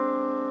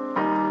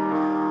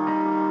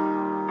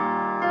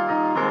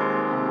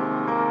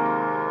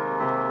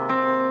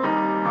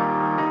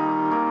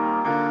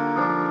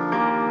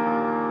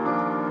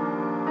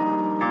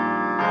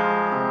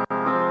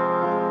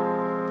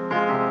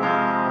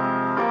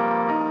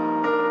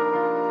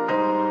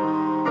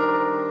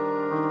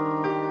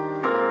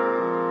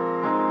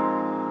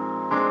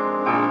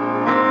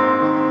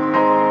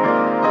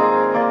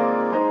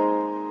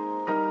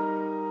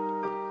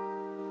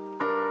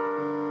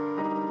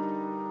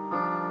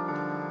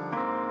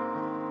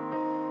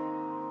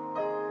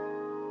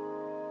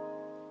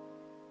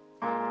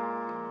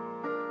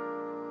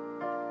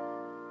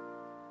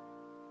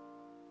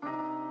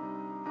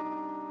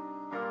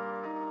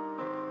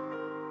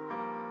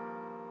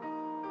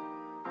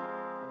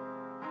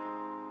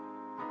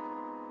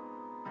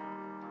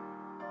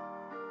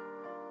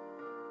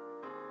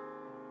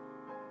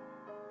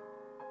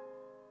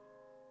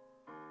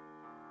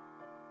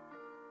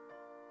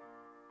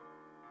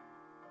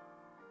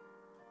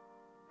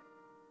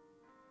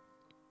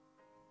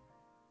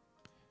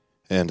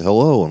And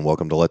hello, and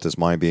welcome to Let This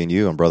Mind Be in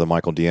You. I'm Brother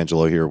Michael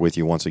D'Angelo here with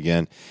you once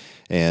again,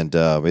 and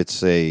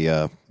it's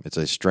a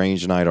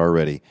strange night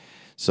already.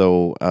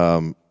 So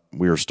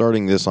we are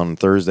starting this on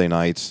Thursday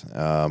nights.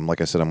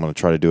 Like I said, I'm going to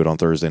try to do it on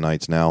Thursday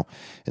nights now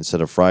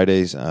instead of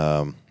Fridays.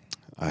 I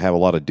have a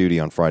lot of duty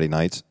on Friday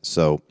nights,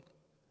 I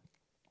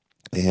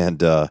have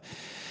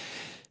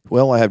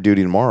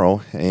duty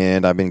tomorrow,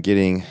 and I've been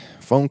getting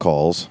phone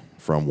calls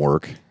from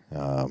work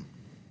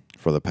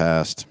for the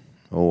past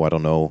hour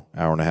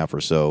and a half or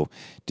so,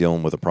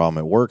 dealing with a problem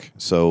at work.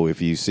 So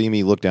if you see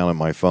me look down at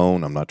my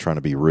phone, I'm not trying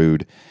to be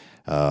rude.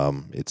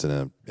 It's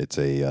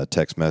a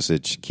text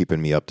message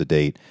keeping me up to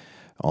date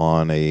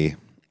on a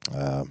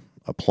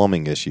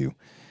plumbing issue.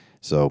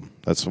 So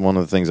that's one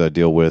of the things I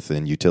deal with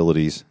in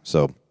utilities.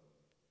 So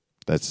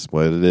that's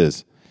what it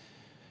is.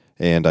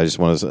 And I just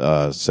want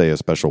to say a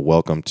special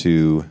welcome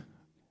to,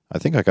 I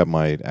think I got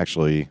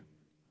let's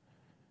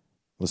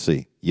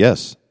see.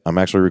 Yes, I'm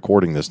actually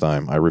recording this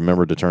time. I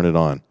remembered to turn it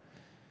on.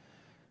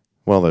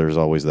 Well, there's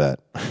always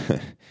that.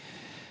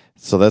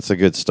 So that's a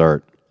good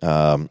start.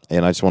 And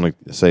I just want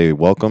to say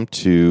welcome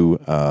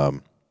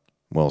to,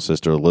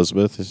 Sister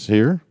Elizabeth is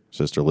here,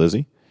 Sister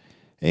Lizzie.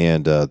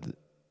 And this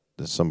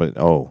is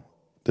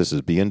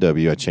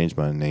BNW. I changed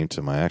my name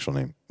to my actual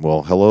name.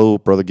 Well, hello,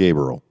 Brother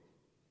Gabriel.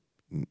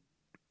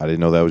 I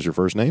didn't know that was your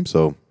first name,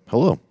 so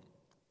hello.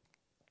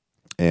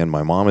 And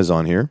my mom is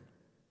on here.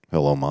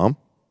 Hello, Mom.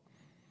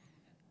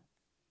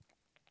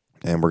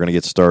 And we're going to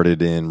get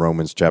started in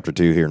Romans chapter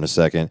 2 here in a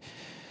second.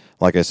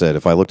 Like I said,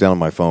 if I look down at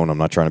my phone, I'm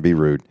not trying to be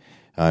rude.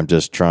 I'm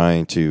just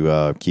trying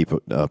to keep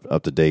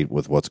up to date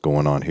with what's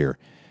going on here.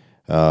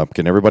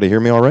 Can everybody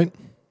hear me all right?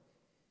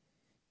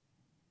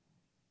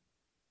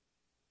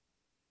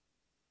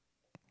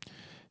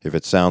 If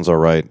it sounds all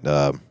right,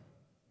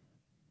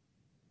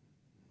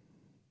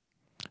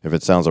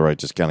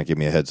 just kind of give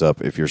me a heads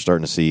up. If you're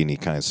starting to see any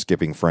kind of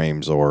skipping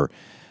frames or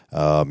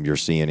you're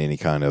seeing any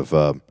kind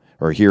of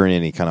or hearing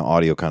any kind of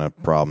audio kind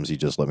of problems, you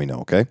just let me know,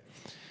 okay?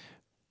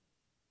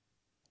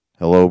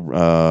 Hello,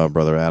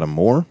 Brother Adam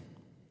Moore.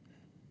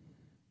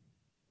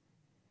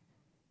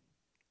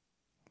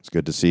 It's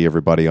good to see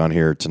everybody on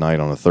here tonight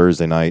on a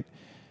Thursday night.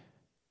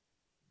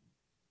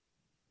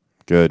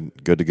 Good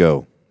to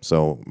go.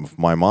 So if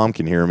my mom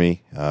can hear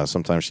me,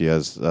 sometimes she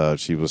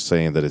was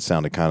saying that it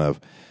sounded kind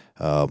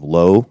of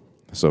low.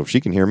 So if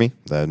she can hear me,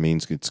 that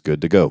means it's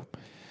good to go.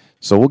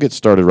 So we'll get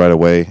started right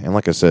away. And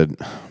like I said,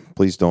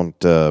 please don't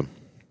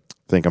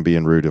think I'm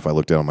being rude if I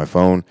look down at my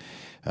phone.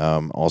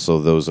 Also,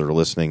 those that are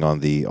listening on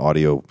the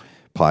audio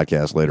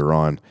podcast later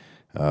on,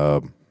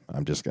 I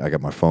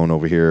got my phone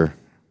over here,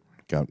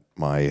 got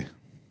my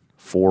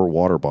 4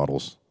 water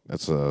bottles.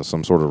 That's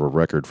some sort of a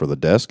record for the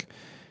desk.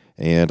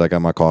 And I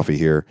got my coffee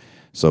here,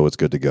 so it's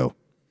good to go.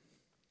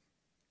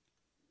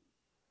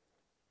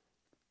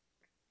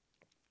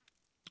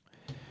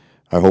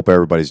 I hope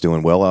everybody's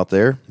doing well out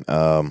there.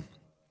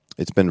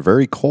 It's been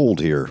very cold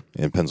here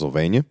in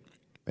Pennsylvania,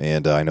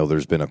 and I know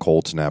there's been a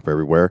cold snap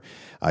everywhere.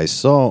 I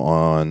saw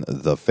on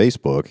the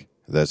Facebook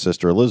that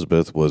Sister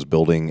Elizabeth was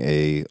building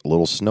a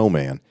little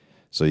snowman.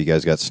 So you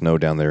guys got snow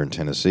down there in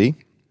Tennessee,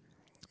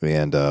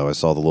 and I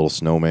saw the little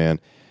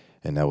snowman,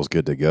 and that was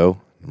good to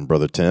go. And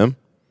Brother Tim,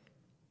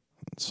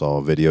 saw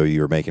a video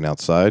you were making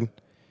outside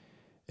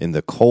in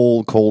the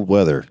cold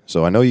weather.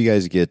 So I know you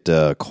guys get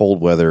cold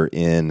weather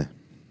in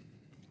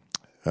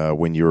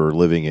when you're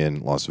living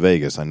in Las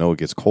Vegas. I know it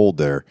gets cold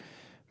there,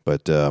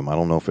 but I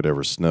don't know if it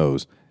ever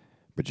snows.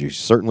 But you're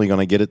certainly going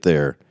to get it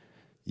there.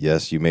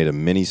 Yes, you made a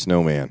mini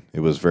snowman.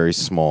 It was very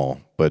small,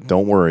 but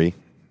don't worry.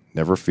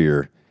 Never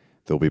fear.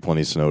 There'll be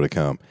plenty of snow to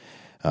come.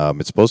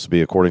 It's supposed to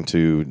be, according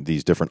to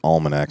these different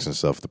almanacs and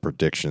stuff, the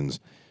predictions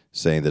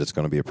saying that it's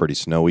going to be a pretty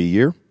snowy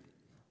year.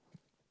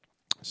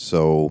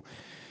 So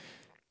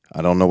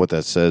I don't know what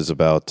that says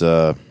about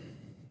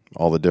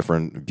all the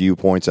different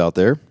viewpoints out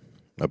there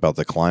about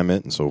the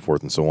climate and so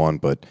forth and so on,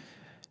 but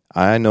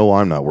I know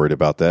I'm not worried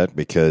about that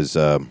because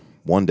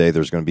one day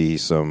there's going to be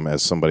some,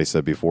 as somebody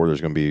said before,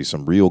 there's going to be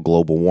some real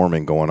global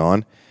warming going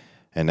on,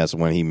 and that's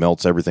when he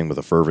melts everything with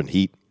a fervent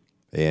heat,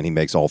 and he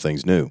makes all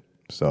things new.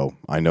 So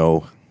I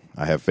know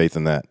I have faith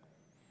in that.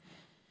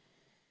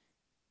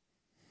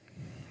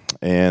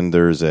 And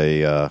there's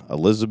a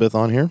Elizabeth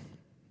on here.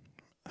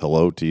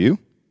 Hello to you.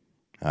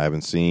 I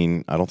don't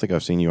think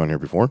I've seen you on here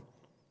before.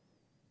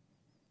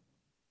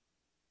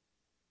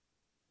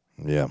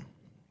 Yeah.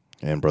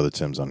 And Brother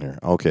Tim's on here.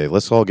 Okay,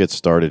 let's all get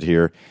started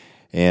here.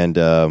 And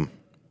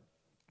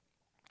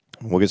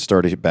we'll get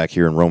started back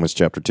here in Romans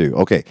chapter 2.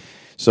 Okay,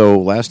 so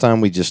last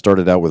time we just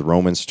started out with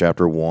Romans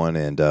chapter 1,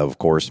 and of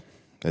course,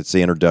 it's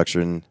the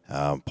introduction.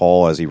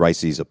 Paul, as he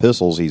writes these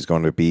epistles, he's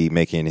going to be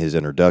making his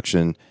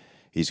introduction.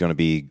 He's going to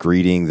be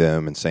greeting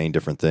them and saying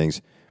different things.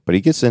 But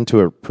he gets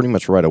into it pretty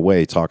much right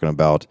away, talking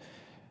about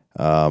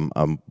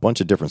a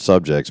bunch of different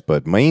subjects,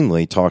 but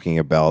mainly talking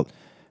about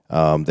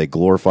they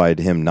glorified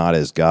him not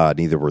as God,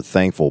 neither were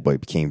thankful,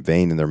 but became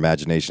vain in their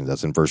imaginations.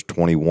 That's in verse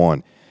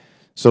 21.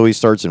 So he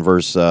starts in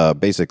verse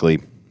basically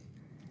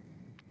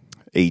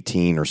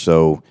 18 or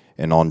so,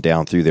 and on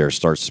down through there,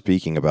 starts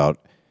speaking about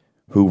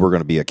who we're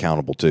going to be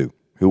accountable to,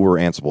 who we're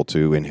answerable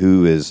to, and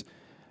who is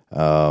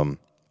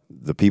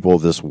the people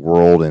of this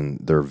world and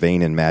their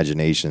vain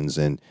imaginations,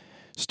 and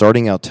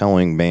starting out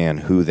telling man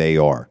who they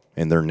are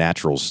in their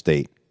natural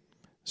state.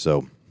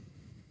 So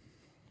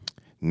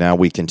now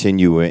we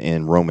continue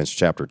in Romans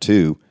chapter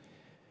 2.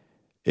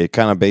 It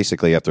kind of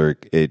basically, after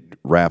it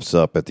wraps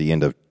up at the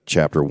end of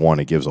chapter 1,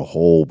 it gives a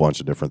whole bunch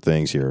of different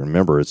things here.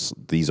 Remember,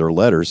 these are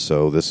letters,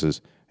 so this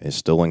is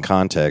still in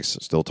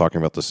context, still talking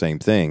about the same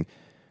thing.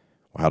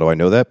 How do I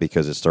know that?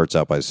 Because it starts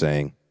out by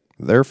saying,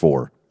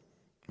 therefore.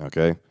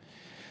 Okay?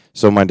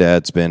 So my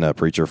dad's been a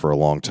preacher for a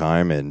long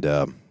time,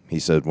 and he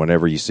said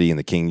whenever you see in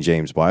the King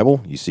James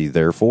Bible, you see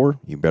therefore,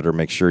 you better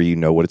make sure you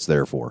know what it's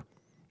there for.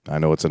 I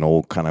know it's an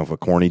old kind of a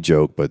corny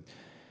joke, but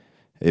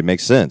it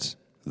makes sense.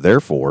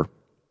 Therefore,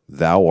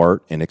 thou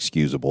art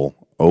inexcusable,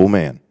 O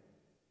man,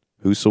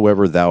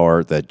 whosoever thou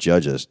art that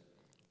judgest,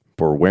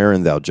 for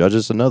wherein thou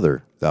judgest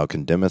another, thou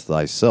condemnest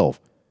thyself.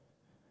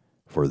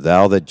 For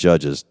thou that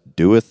judgest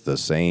doeth the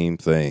same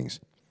things.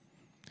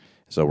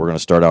 So we're going to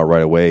start out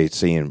right away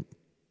seeing,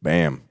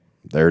 bam,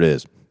 there it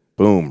is.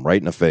 Boom,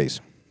 right in the face.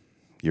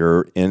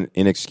 You're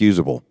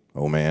inexcusable,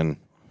 oh man.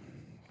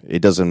 It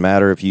doesn't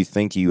matter if you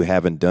think you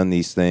haven't done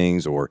these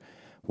things or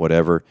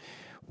whatever.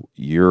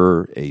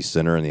 You're a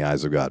sinner in the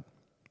eyes of God,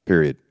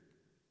 period.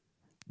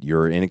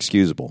 You're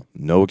inexcusable.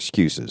 No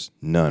excuses.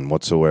 None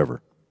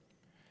whatsoever.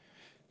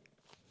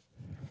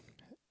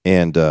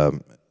 And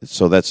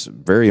so that's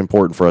very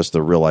important for us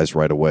to realize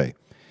right away.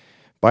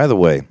 By the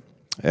way,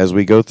 as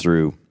we go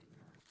through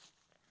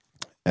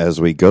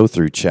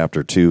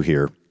chapter 2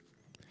 here,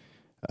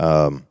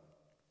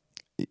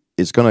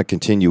 it's going to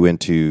continue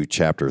into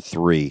chapter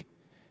 3.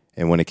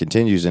 And when it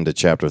continues into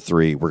chapter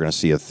 3, we're going to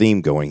see a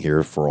theme going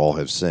here, for all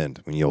have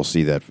sinned, and you'll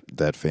see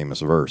that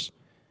famous verse.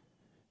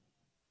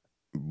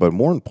 But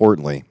more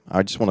importantly,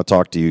 I just want to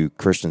talk to you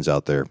Christians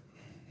out there.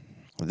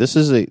 This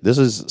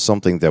is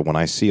something that when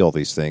I see all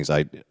these things,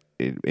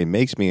 it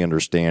makes me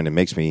understand, it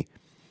makes me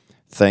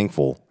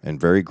thankful and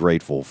very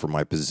grateful for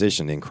my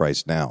position in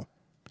Christ now.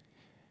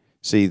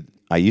 See,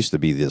 I used to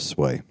be this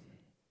way.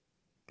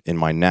 In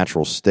my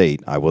natural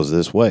state, I was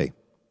this way.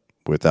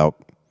 Without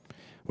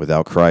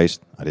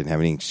Christ, I didn't have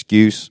any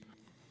excuse.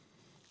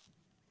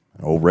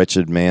 Oh,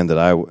 wretched man that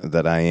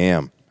I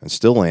am and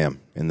still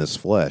am in this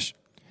flesh.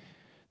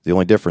 The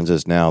only difference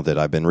is now that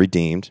I've been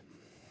redeemed.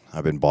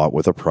 I've been bought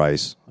with a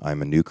price.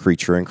 I'm a new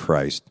creature in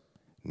Christ.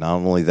 Not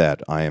only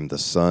that, I am the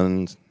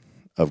Son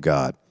of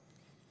God.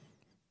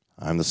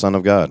 I'm the Son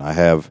of God. I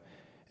have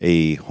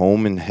a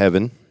home in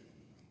heaven.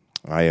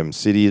 I am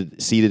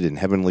seated in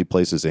heavenly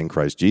places in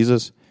Christ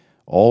Jesus.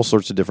 All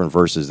sorts of different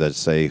verses that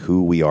say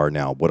who we are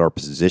now, what our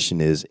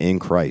position is in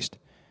Christ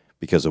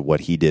because of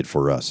what he did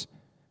for us.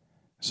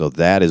 So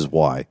that is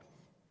why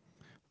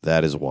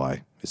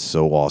it's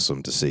so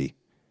awesome to see.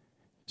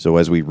 So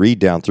as we read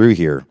down through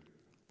here,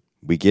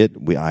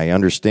 I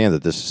understand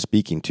that this is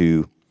speaking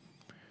to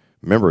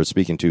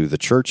the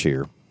church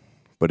here,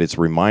 but it's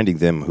reminding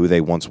them who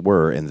they once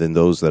were and then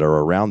those that are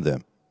around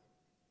them.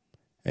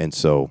 And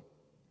so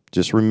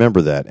just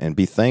remember that and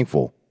be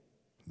thankful.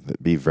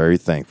 Be very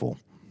thankful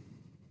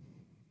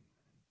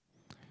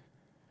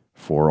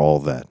for all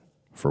that,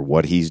 for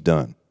what he's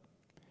done.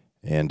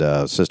 And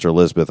Sister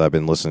Elizabeth, I've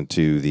been listening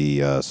to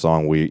the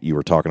song you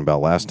were talking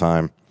about last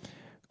time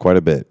quite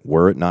a bit.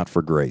 Were it not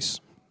for grace,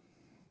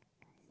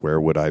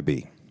 where would I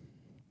be?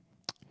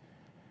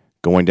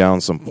 Going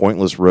down some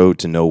pointless road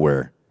to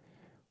nowhere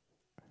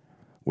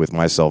with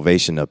my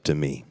salvation up to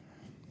me.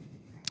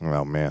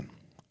 Oh, man.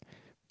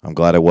 I'm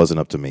glad it wasn't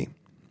up to me.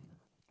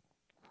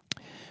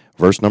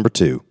 Verse number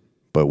 2,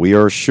 but we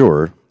are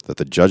sure that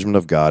the judgment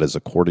of God is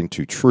according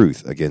to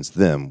truth against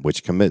them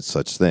which commit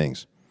such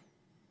things.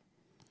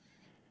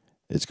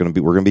 We're going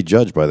to be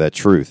judged by that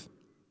truth.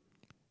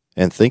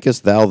 And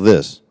thinkest thou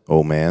this,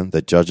 O man,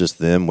 that judgest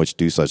them which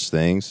do such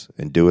things,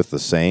 and doeth the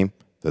same,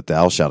 that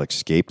thou shalt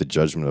escape the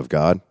judgment of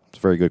God? It's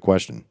a very good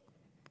question.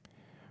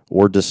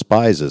 Or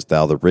despisest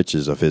thou the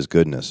riches of his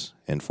goodness,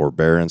 and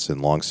forbearance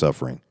and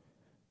longsuffering,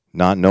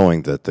 not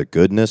knowing that the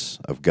goodness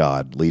of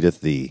God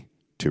leadeth thee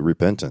to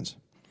repentance?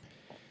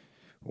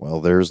 Well,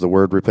 there's the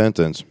word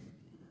repentance.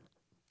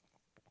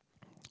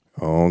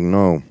 Oh,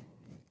 no.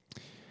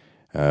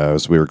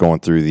 As we were going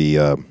through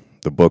the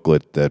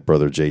booklet that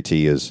Brother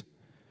JT is,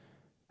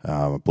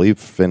 I believe,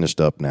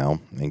 finished up now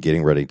and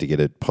getting ready to get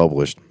it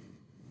published,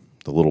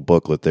 the little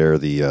booklet there,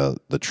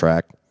 the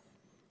tract,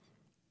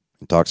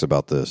 it talks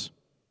about this.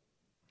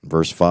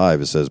 Verse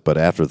 5, it says, but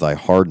after thy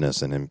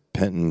hardness and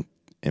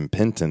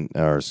impenitent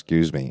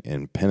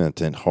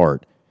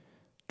heart,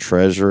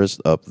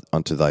 treasurest up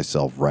unto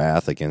thyself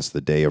wrath against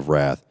the day of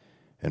wrath,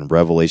 and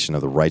revelation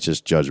of the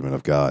righteous judgment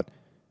of God,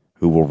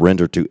 who will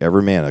render to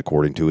every man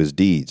according to his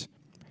deeds.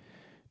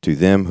 To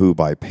them who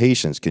by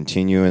patience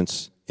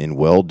continuance in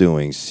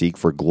well-doing seek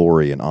for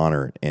glory and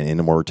honor and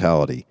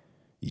immortality,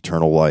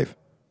 eternal life.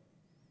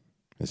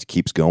 It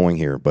keeps going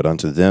here. But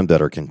unto them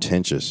that are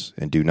contentious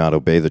and do not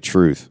obey the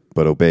truth,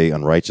 but obey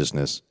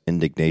unrighteousness,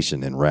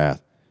 indignation, and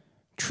wrath.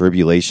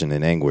 tribulation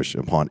and anguish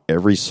upon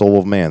every soul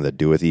of man that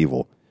doeth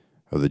evil,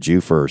 of the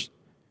Jew first,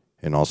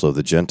 and also of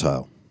the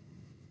Gentile.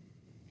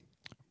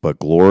 But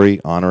glory,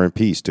 honor, and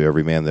peace to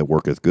every man that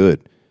worketh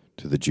good,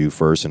 to the Jew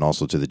first, and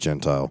also to the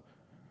Gentile.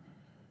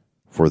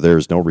 For there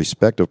is no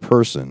respect of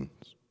persons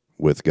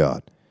with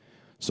God.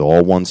 So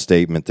all one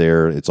statement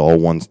there, it's all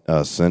one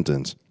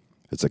sentence.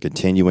 It's a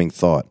continuing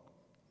thought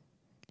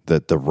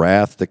that the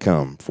wrath to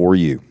come for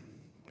you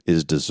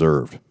is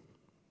deserved.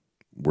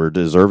 We're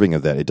deserving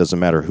of that. It doesn't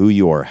matter who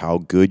you are, how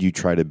good you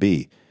try to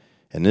be.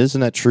 And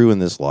isn't that true in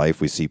this life?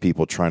 We see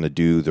people trying to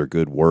do their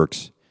good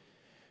works,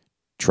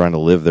 trying to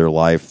live their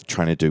life,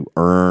 trying to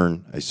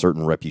earn a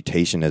certain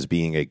reputation as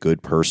being a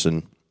good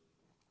person.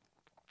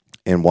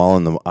 And while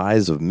in the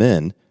eyes of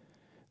men,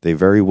 they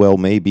very well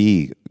may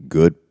be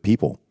good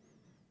people.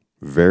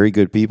 Very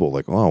good people.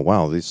 Like, oh,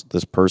 wow, this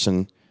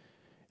person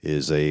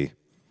is a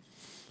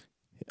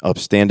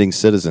upstanding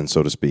citizen,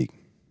 so to speak.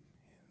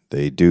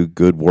 They do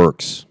good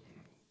works,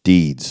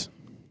 deeds.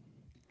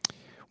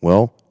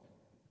 Well,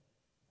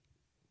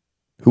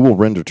 who will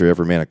render to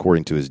every man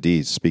according to his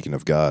deeds, speaking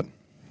of God?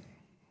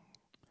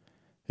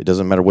 It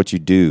doesn't matter what you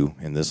do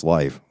in this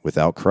life.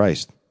 Without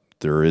Christ,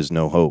 there is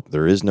no hope.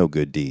 There is no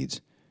good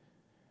deeds.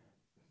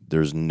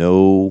 There's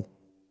no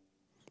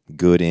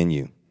good in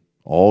you.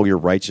 All your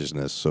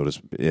righteousness, so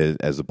to,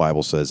 as the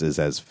Bible says, is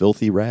as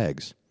filthy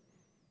rags.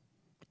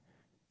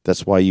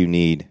 That's why you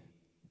need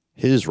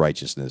his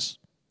righteousness.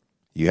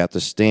 You have to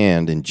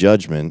stand in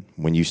judgment.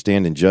 When you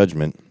stand in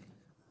judgment,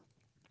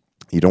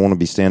 you don't want to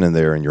be standing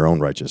there in your own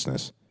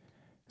righteousness.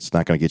 It's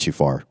not going to get you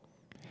far.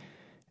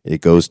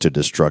 It goes to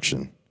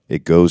destruction.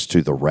 It goes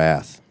to the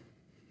wrath.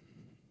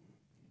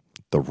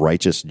 The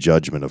righteous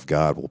judgment of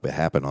God will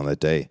happen on that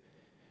day.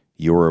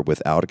 You are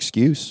without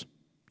excuse.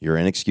 You're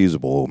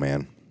inexcusable, old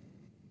man.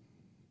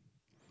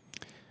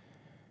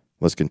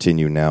 Let's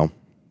continue now.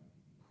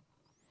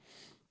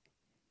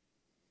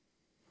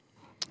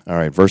 All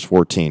right, verse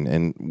 14.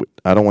 And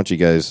I don't want you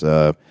guys,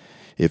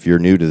 if you're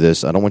new to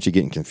this, I don't want you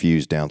getting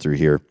confused down through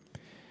here.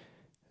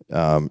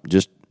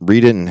 Just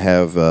read it and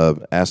have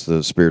ask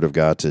the Spirit of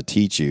God to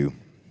teach you.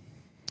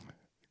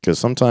 Because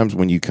sometimes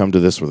when you come to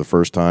this for the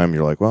first time,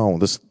 you're like, well,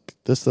 this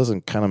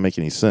doesn't kind of make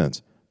any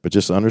sense. But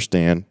just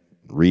understand,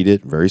 read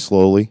it very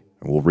slowly,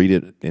 and we'll read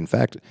it. In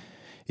fact,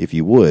 if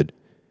you would,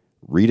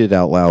 read it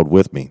out loud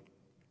with me.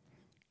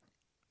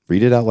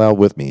 Read it out loud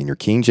with me in your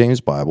King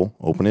James Bible.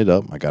 Open it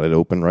up. I got it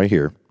open right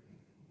here.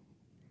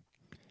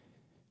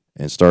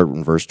 And start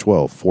in verse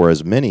 12. For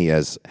as many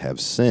as have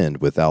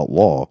sinned without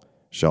law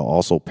shall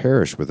also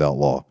perish without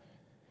law.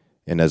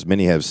 And as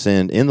many have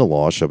sinned in the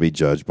law shall be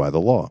judged by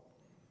the law.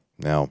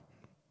 Now,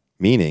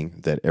 meaning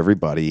that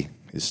everybody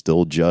is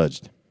still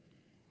judged.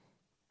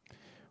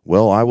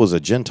 Well, I was a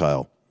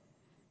Gentile.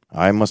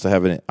 I must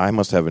have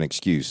an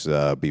excuse.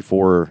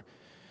 Before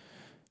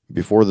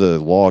the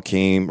law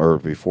came, or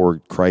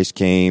before Christ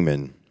came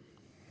and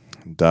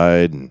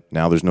died, and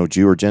now there's no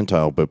Jew or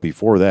Gentile, but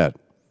before that,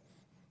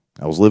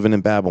 I was living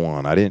in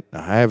Babylon. I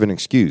have an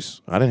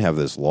excuse. I didn't have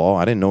this law.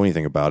 I didn't know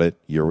anything about it.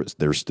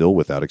 They're still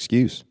without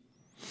excuse.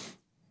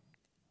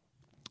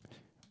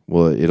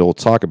 Well, it'll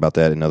talk about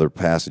that in other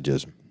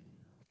passages.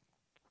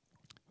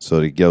 So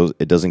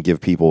it doesn't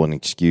give people an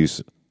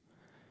excuse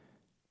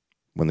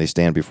when they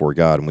stand before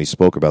God, and we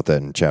spoke about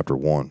that in chapter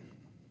 1.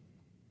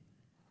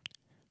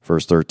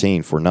 Verse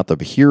 13, for not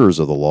the hearers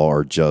of the law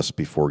are just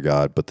before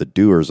God, but the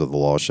doers of the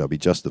law shall be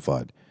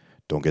justified.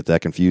 Don't get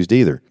that confused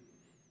either.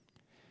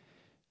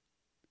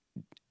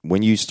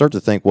 When you start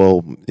to think,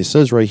 well, it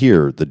says right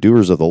here, the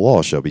doers of the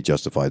law shall be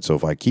justified. So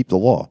if I keep the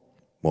law,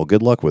 well,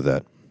 good luck with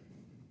that.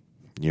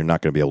 You're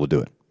not going to be able to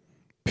do it,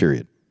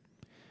 period.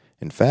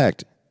 In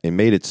fact, it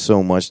made it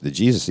so much that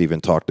Jesus even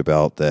talked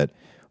about that,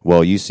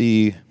 well, you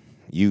say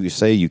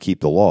you keep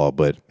the law,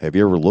 but have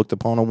you ever looked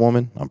upon a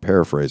woman? I'm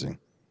paraphrasing.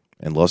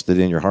 And lusted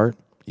in your heart,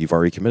 you've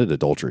already committed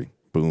adultery.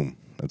 Boom,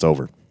 it's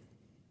over.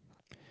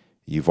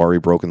 You've already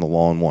broken the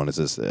law in one, as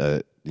it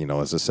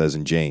says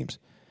in James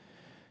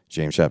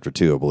chapter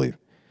 2, I believe.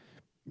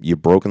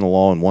 You've broken the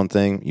law in one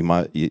thing,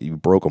 you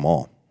broke them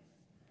all.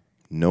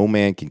 No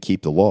man can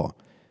keep the law.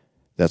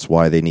 That's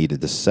why they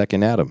needed the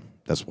second Adam.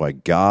 That's why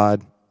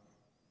God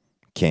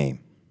came.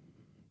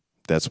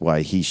 That's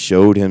why he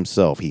showed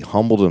himself. He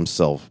humbled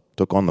himself,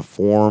 took on the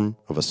form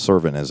of a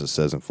servant, as it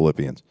says in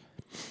Philippians,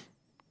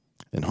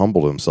 and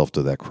humbled himself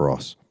to that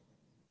cross,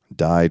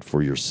 died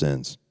for your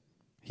sins.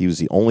 He was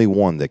the only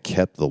one that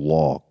kept the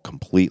law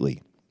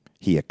completely.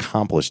 He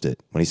accomplished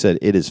it. When he said,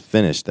 it is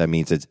finished, that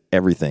means it's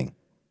everything.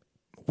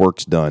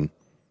 Work's done.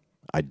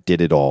 I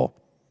did it all.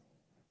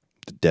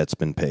 The debt's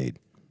been paid.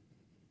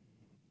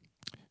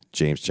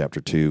 James chapter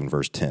 2 and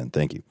verse 10.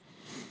 Thank you.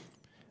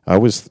 I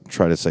always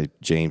try to say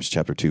James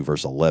chapter 2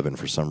 verse 11.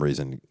 For some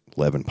reason,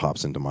 11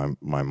 pops into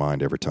my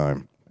mind every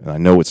time. And I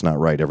know it's not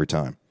right every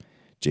time.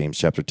 James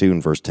chapter 2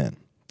 and verse 10.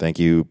 Thank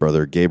you,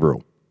 Brother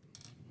Gabriel.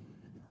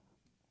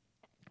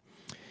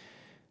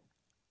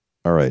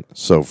 All right,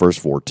 so verse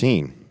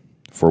 14.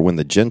 For when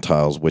the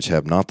Gentiles, which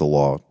have not the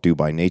law, do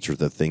by nature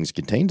the things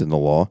contained in the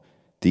law,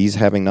 These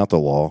having not the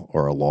law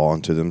are a law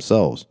unto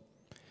themselves,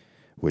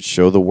 which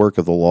show the work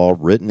of the law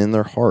written in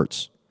their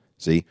hearts.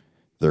 See,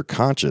 their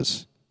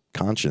conscience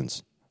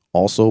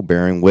also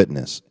bearing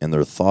witness, and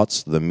their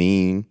thoughts the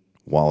mean,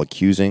 while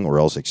accusing or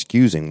else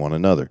excusing one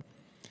another.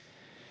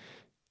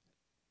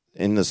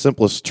 In the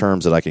simplest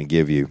terms that I can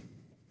give you,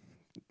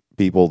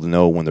 people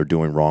know when they're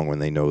doing wrong when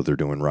they know they're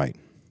doing right.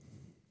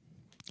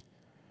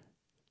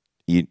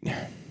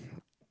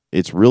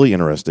 It's really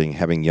interesting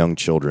having young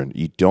children.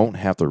 You don't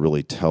have to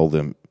really tell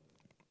them,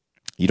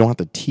 you don't have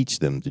to teach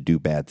them to do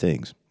bad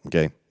things,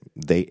 okay?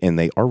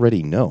 They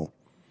already know.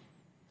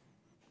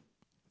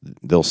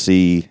 They'll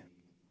see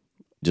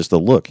just a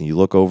look, and you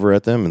look over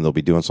at them, and they'll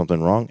be doing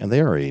something wrong, and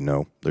they already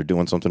know they're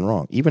doing something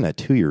wrong, even at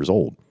 2 years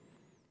old.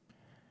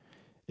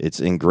 It's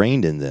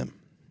ingrained in them.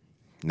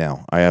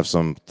 Now, I have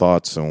some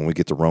thoughts when we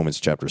get to Romans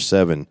chapter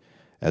 7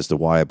 as to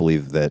why I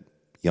believe that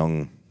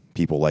young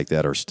people like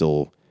that are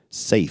still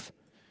safe,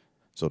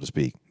 so to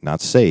speak.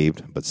 Not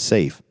saved, but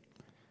safe.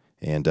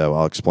 And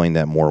I'll explain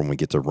that more when we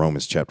get to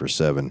Romans chapter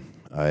 7.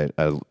 I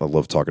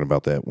love talking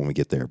about that when we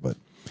get there, but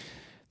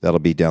that'll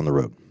be down the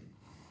road.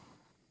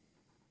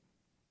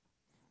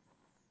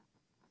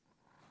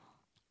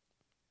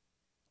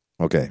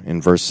 Okay,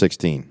 in verse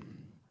 16.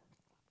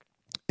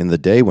 In the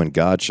day when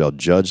God shall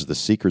judge the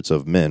secrets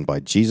of men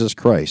by Jesus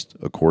Christ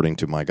according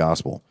to my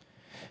gospel.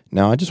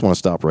 Now, I just want to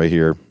stop right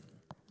here.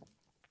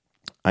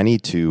 I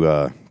need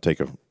to take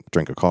a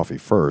drink of coffee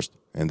first,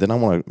 and then I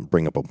want to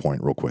bring up a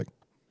point real quick.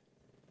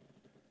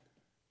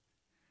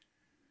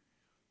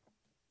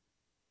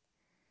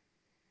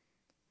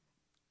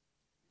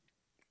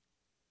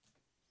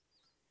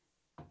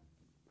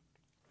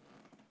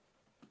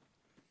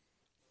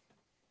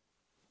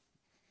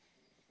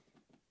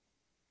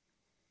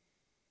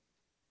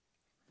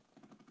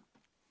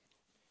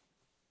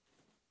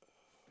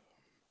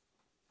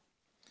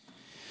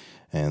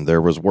 And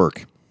there was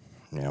work.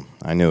 Yeah,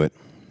 I knew it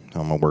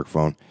on my work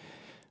phone,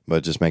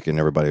 but just making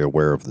everybody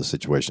aware of the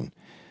situation.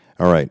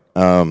 All right.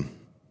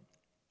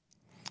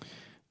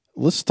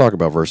 Let's talk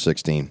about verse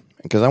 16,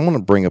 because I want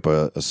to bring up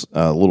a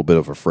little bit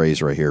of a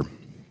phrase right here.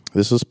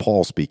 This is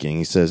Paul speaking.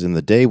 He says, in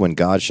the day when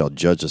God shall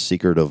judge the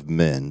secrets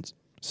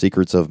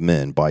of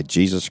men by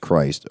Jesus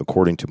Christ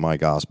according to my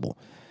gospel.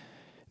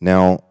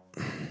 Now,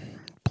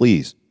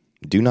 please,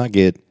 do not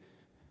get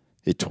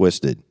it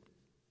twisted.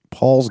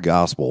 Paul's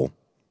gospel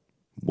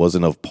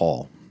wasn't of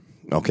Paul,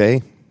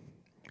 okay?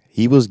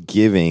 He was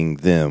giving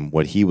them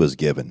what he was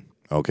given,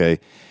 okay?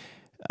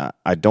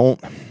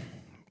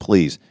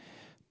 Please,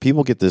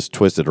 people get this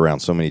twisted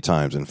around so many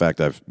times. In fact,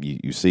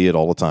 you see it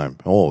all the time.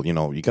 Oh,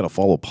 you got to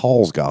follow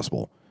Paul's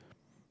gospel.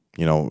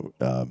 Don't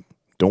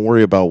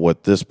worry about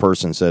what this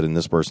person said and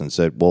this person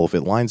said. Well, if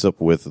it lines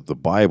up with the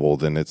Bible,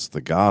 then it's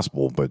the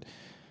gospel. But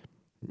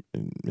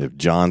if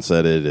John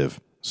said it, if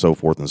so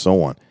forth and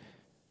so on,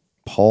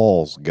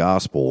 Paul's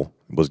gospel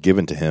was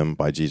given to him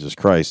by Jesus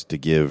Christ to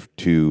give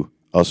to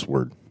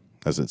usward,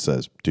 as it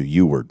says, to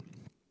youward,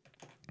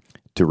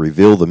 to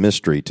reveal the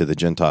mystery to the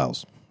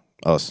Gentiles,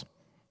 us.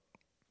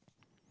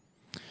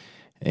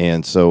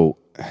 And so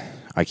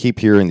I keep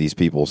hearing these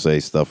people say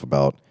stuff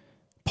about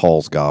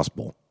Paul's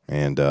gospel,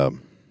 and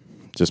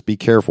just be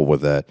careful with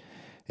that,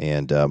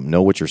 and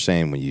know what you're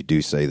saying when you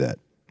do say that,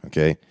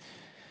 okay?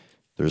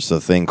 There's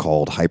a thing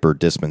called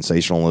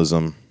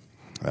hyper-dispensationalism.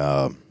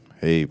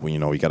 Hey,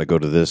 well, you got to go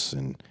to this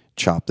and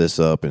chop this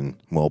up, and,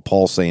 well,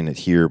 Paul's saying it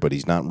here, but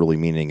he's not really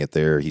meaning it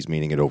there. He's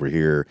meaning it over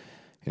here.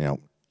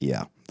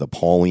 Yeah, the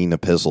Pauline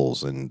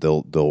epistles, and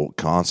they'll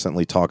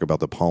constantly talk about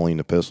the Pauline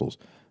epistles.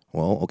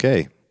 Well,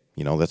 okay,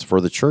 that's for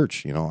the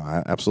church.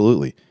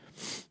 Absolutely.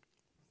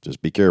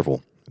 Just be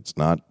careful. It's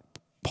not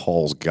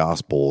Paul's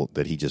gospel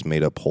that he just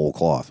made up whole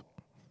cloth.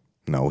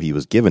 No, he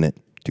was given it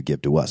to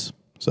give to us.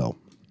 So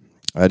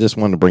I just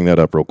wanted to bring that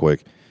up real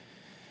quick.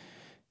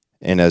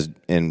 And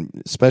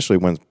especially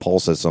when Paul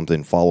says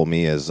something, follow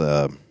me as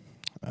I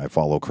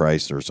follow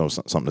Christ, or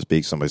something to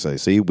speak. Somebody say,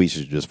 see, we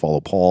should just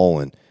follow Paul,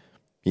 and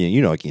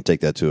you can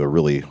take that to a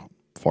really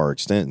far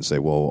extent and say,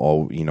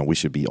 well, we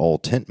should be all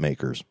tent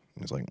makers.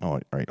 It's like, all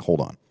right,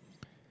 hold on,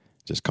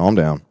 just calm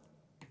down.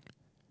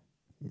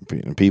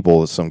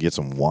 People get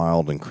some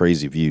wild and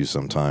crazy views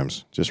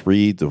sometimes. Just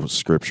read the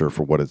scripture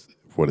for what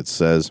it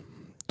says.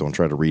 Don't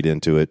try to read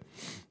into it.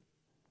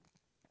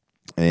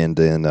 And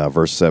then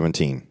verse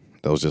 17.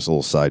 That was just a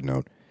little side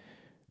note.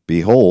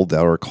 Behold,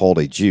 thou art called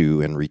a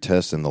Jew, and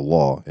retest in the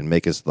law, and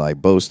makest thy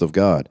boast of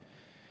God,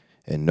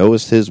 and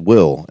knowest his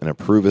will, and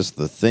approvest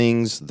the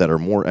things that are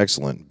more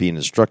excellent, being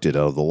instructed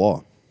out of the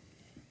law.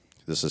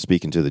 This is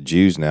speaking to the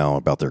Jews now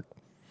about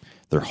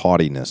their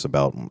haughtiness,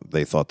 about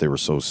they thought they were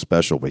so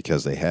special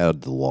because they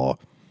had the law,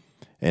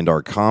 and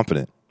are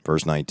confident,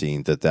 verse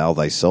 19, that thou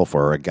thyself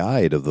art a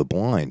guide of the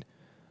blind,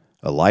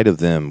 a light of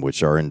them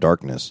which are in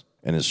darkness,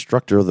 an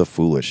instructor of the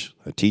foolish,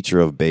 a teacher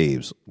of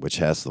babes, which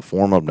hast the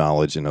form of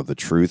knowledge and of the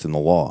truth in the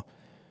law.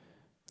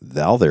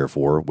 Thou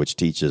therefore, which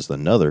teachest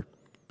another,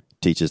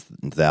 teachest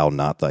thou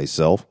not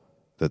thyself,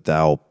 that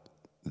thou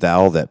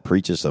that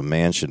preachest a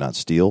man should not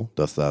steal,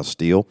 dost thou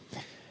steal?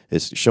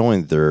 It's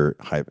showing their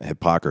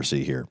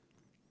hypocrisy here.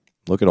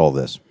 Look at all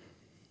this.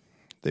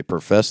 They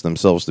profess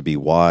themselves to be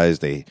wise.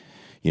 They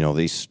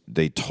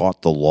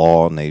taught the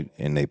law and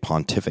they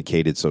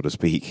pontificated, so to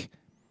speak.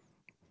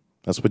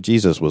 That's what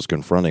Jesus was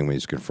confronting when he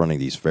was confronting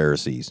these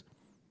Pharisees.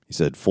 He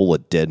said, full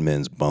of dead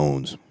men's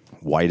bones,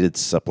 whited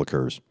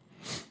sepulchres.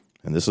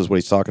 And this is what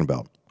he's talking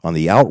about. On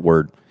the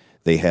outward,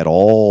 they had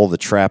all the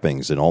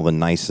trappings and all the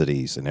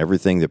niceties and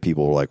everything that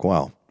people were like,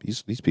 wow,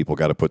 these people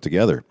got to put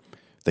together.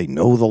 They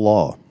know the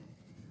law.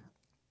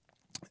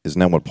 Isn't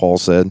that what Paul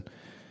said?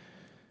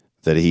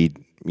 That he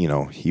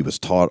was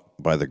taught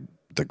by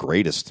the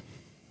greatest,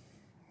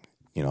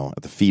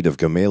 at the feet of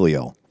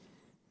Gamaliel.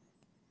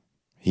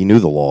 He knew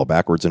the law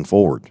backwards and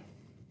forward.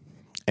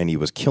 And he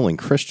was killing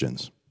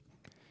Christians,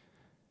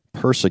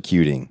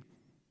 persecuting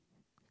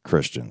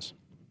Christians,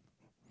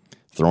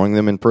 throwing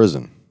them in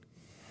prison.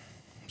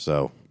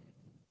 So,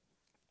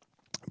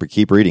 we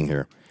keep reading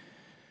here.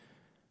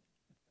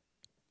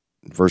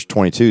 Verse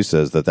 22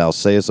 says, that thou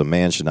sayest a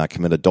man should not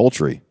commit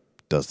adultery.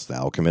 Dost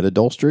thou commit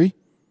adultery?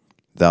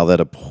 Thou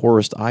that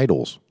abhorrest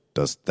idols,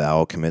 dost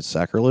thou commit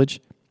sacrilege?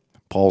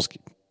 Paul's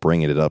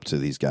bringing it up to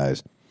these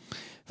guys.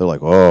 They're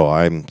like, oh,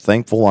 I'm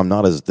thankful I'm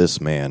not as this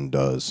man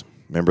does.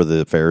 Remember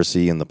the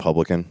Pharisee and the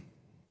publican?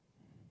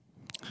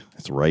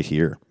 It's right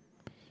here.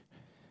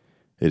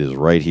 It is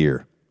right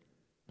here.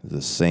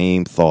 The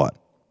same thought.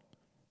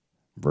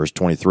 Verse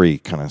 23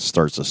 kind of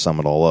starts to sum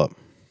it all up.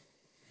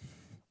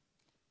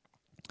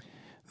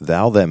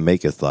 Thou that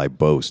maketh thy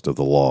boast of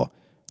the law,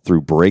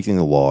 through breaking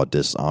the law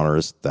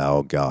dishonorest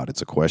thou God?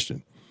 It's a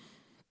question.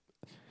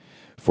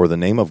 For the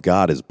name of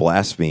God is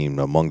blasphemed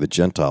among the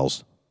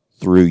Gentiles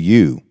through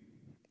you,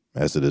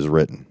 as it is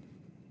written.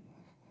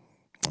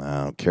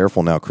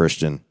 Careful now,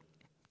 Christian.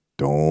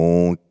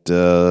 Don't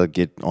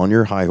get on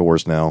your high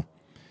horse now.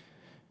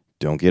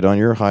 Don't get on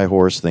your high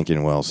horse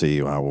thinking, well,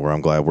 see,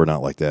 I'm glad we're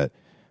not like that.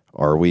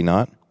 Are we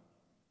not?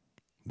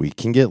 We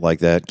can get like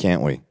that,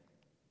 can't we?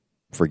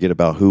 Forget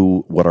about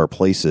what our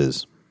place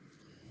is,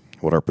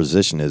 what our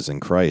position is in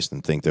Christ,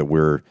 and think that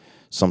we're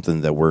something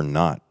that we're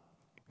not.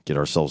 Get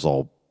ourselves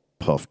all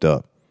puffed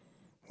up.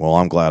 Well,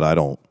 I'm glad I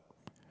don't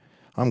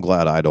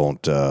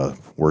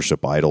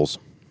worship idols.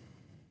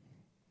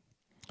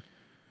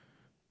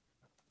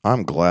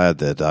 I'm glad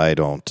that I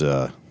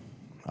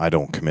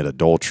don't commit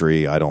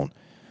adultery. I don't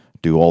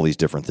do all these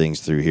different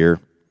things through here.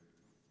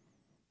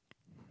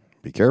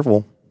 Be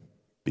careful.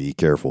 Be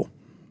careful.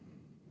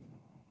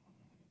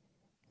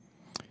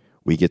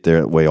 We get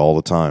that way all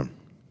the time.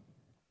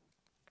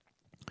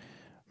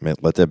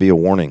 Let that be a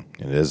warning,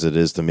 and as it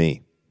is to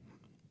me.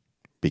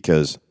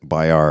 Because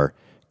by our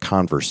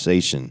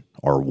conversation,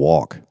 our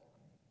walk,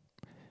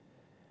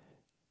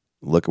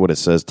 look at what it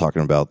says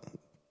talking about,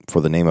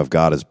 for the name of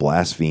God is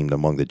blasphemed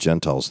among the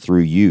Gentiles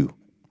through you,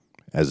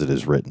 as it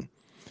is written.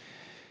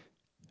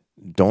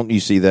 Don't you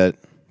see that?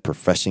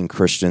 Professing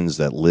Christians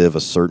that live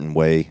a certain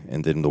way,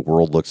 and then the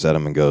world looks at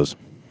them and goes,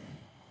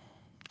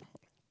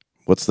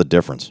 what's the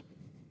difference?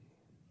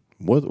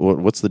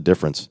 What's the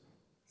difference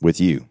with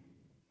you?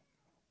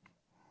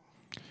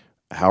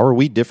 How are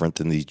we different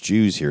than these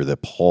Jews here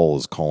that Paul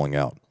is calling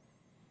out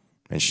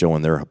and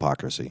showing their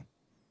hypocrisy?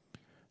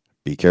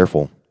 Be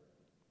careful.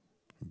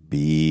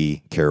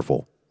 Be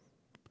careful.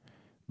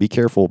 Be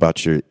careful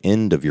about your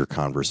end of your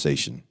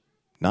conversation.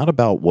 Not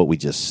about what we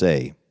just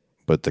say,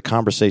 but the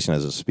conversation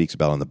as it speaks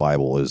about in the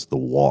Bible is the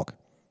walk.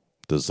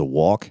 Does the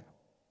walk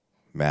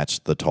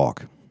match the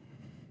talk?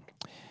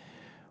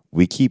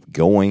 We keep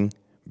going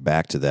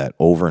back to that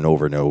over and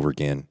over and over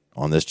again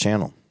on this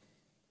channel.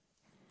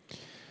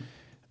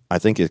 I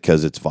think it's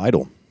because it's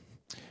vital.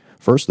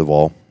 First of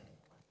all,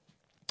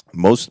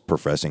 most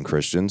professing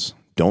Christians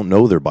don't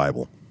know their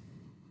Bible.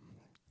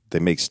 They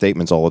make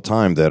statements all the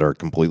time that are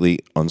completely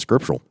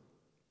unscriptural.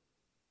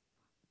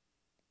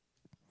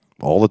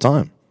 All the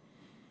time.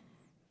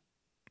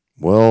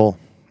 Well,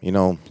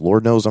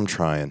 Lord knows I'm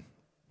trying.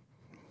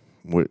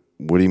 What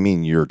do you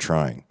mean you're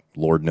trying?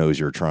 Lord knows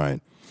you're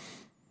trying.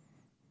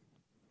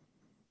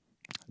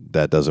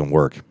 That doesn't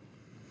work.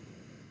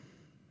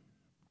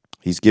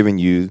 He's given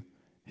you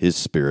His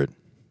Spirit.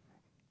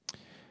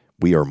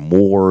 We are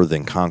more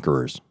than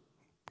conquerors.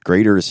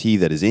 Greater is He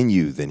that is in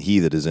you than he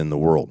that is in the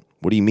world.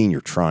 What do you mean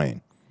you're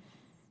trying?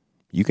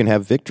 You can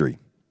have victory.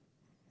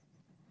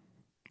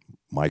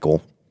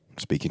 Michael,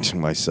 speaking to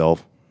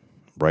myself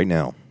right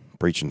now,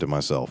 preaching to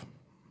myself.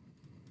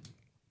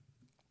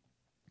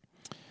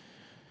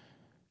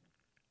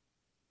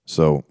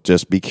 So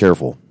just be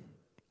careful.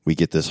 We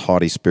get this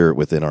haughty spirit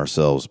within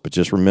ourselves, but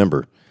just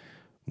remember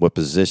what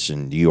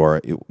position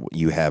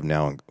you have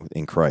now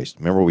in Christ.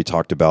 Remember what we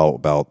talked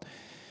about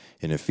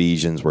in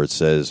Ephesians where it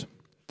says,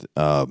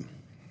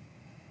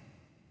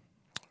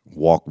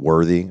 walk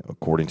worthy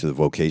according to the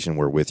vocation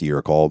wherewith you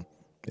are called.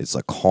 It's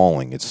a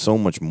calling. It's so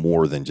much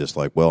more than just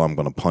like, well, I'm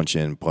going to punch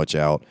in, punch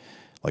out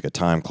like a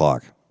time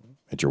clock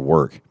at your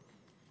work.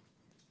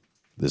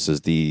 This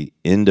is the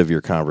end of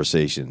your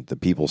conversation. The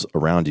people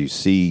around you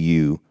see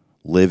you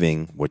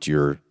living what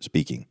you're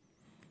speaking.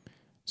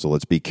 So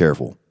let's be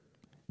careful,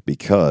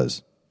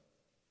 because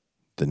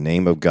The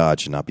name of God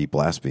should not be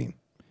blasphemed.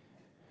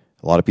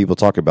 A lot of people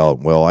talk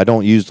about, well, I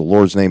don't use the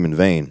Lord's name in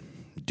vain.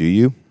 Do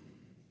you?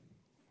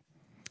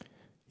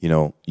 You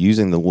know,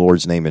 using the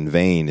Lord's name in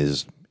vain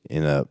is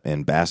in an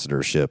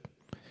ambassadorship,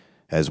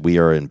 as we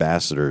are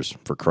ambassadors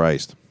for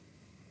Christ.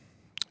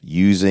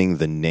 Using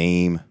the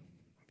name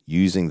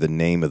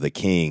of the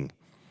King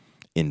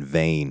in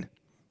vain,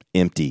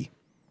 empty.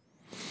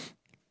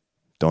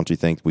 Don't you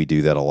think we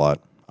do that a lot?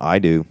 I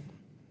do.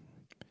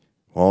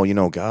 Well, you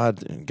know,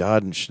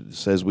 God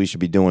says we should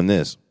be doing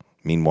this.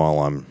 Meanwhile,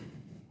 I'm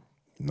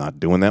not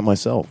doing that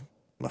myself.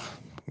 Oh,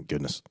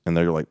 goodness. And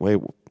they're like,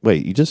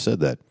 wait, you just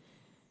said that.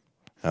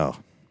 Oh,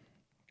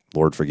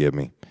 Lord, forgive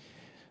me.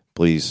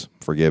 Please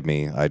forgive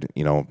me.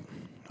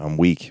 I'm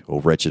weak, oh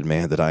wretched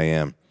man that I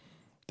am,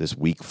 this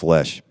weak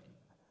flesh.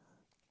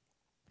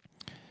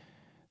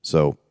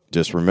 So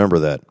just remember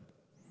that.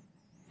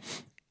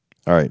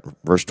 All right,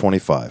 verse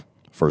 25.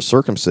 For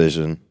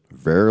circumcision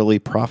verily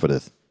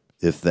profiteth,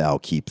 if thou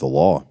keep the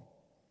law.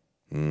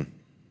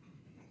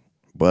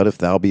 But if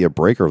thou be a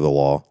breaker of the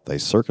law, thy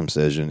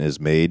circumcision is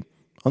made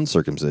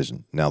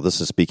uncircumcision. Now this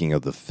is speaking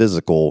of the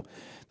physical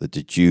that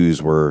the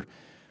Jews were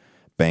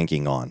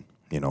banking on.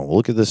 You know,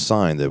 look at this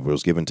sign that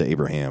was given to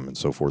Abraham and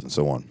so forth and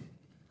so on.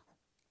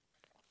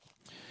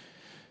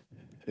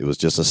 It was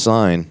just a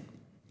sign,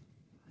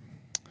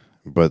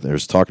 but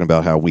there's talking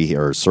about how we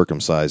are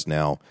circumcised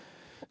now,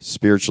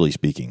 spiritually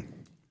speaking.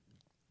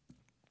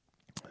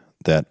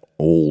 That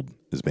old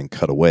has been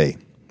cut away,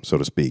 so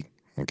to speak,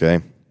 okay?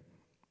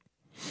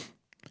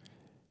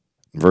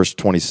 Verse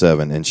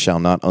 27, and shall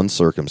not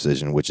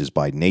uncircumcision, which is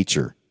by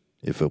nature,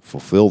 if it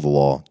fulfill the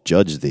law,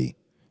 judge thee,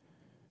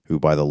 who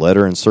by the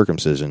letter and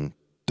circumcision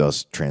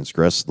dost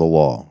transgress the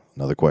law.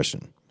 Another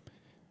question.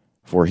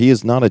 For he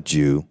is not a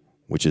Jew,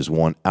 which is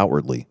one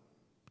outwardly,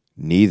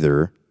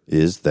 neither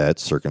is that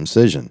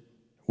circumcision,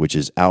 which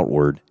is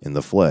outward in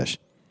the flesh.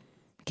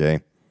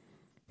 Okay?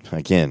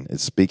 Again,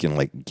 it's speaking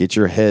like, get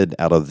your head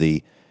out of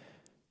the,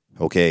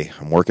 okay,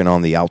 I'm working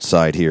on the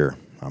outside here.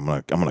 I'm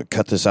gonna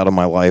cut this out of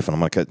my life, and I'm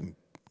gonna cut.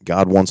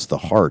 God wants the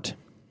heart.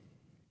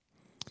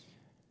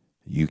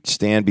 You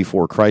stand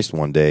before Christ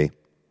one day,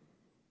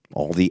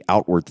 all the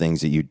outward things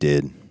that you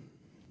did,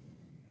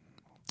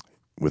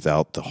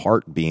 without the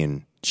heart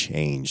being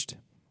changed,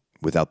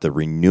 without the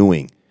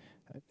renewing.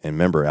 And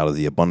remember, out of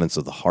the abundance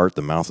of the heart,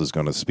 the mouth is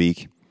going to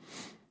speak.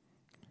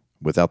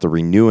 Without the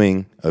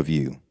renewing of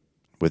you,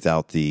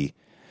 without the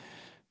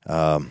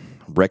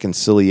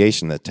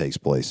reconciliation that takes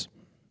place,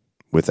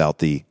 without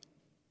the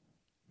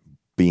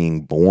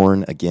being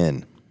born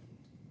again,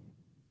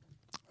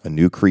 a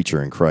new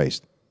creature in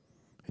Christ,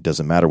 it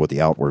doesn't matter what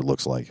the outward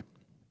looks like.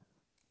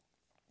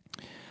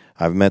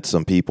 I've met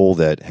some people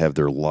that have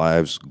their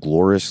lives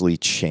gloriously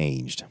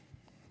changed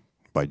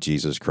by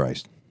Jesus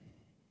Christ,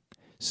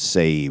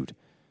 saved.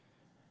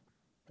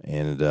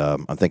 And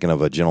I'm thinking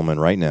of a gentleman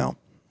right now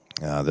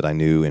that I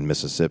knew in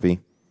Mississippi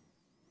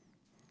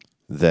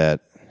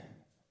that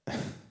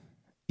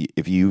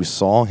if you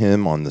saw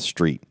him on the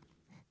street,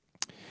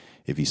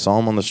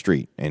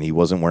 and he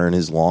wasn't wearing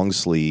his long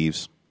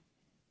sleeves,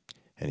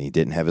 and he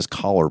didn't have his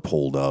collar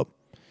pulled up,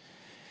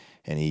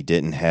 and he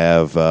didn't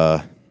have,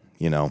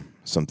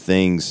 some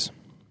things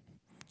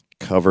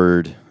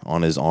covered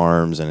on his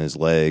arms and his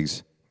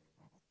legs,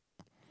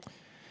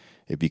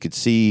 if you could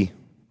see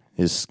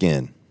his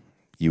skin,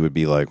 you would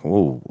be like,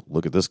 whoa,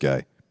 look at this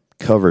guy,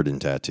 covered in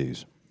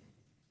tattoos.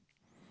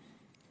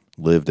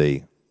 Lived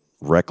a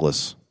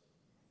reckless,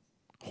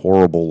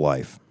 horrible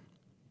life,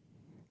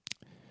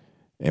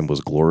 and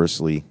was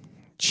gloriously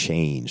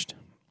changed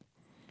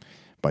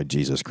by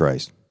Jesus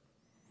Christ.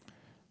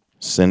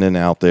 Sending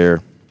out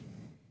there,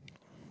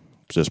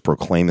 just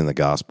proclaiming the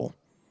gospel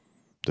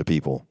to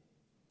people.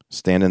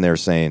 Standing there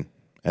saying,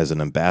 as an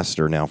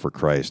ambassador now for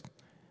Christ,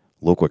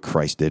 look what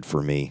Christ did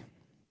for me.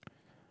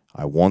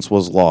 I once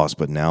was lost,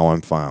 but now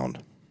I'm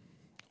found.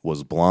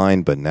 Was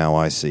blind, but now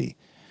I see.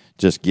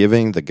 Just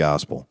giving the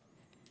gospel.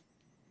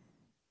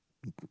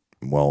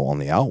 Well, on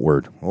the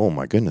outward, oh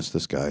my goodness,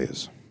 this guy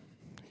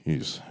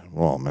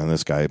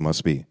this guy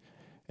must be.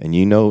 And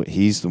you know,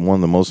 he's one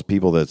of the most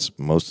people that's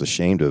most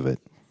ashamed of it.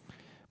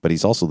 But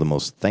he's also the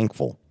most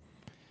thankful.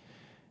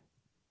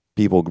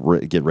 People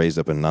get raised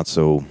up in not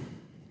so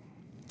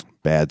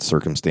bad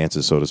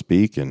circumstances, so to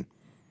speak, and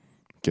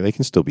they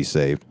can still be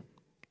saved.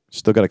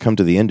 Still got to come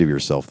to the end of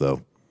yourself,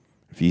 though.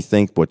 If you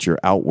think what your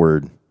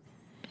outward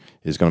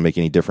is going to make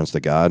any difference to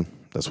God,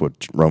 that's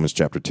what Romans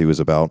chapter 2 is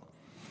about.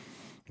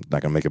 It's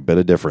not going to make a bit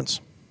of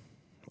difference.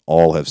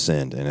 All have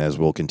sinned, and as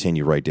we'll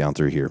continue right down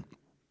through here.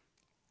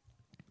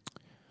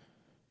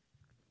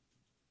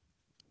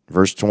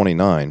 Verse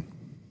 29,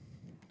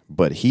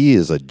 but he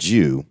is a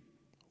Jew,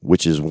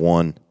 which is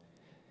one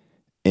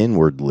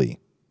inwardly,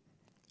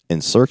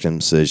 and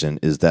circumcision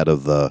is that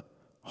of the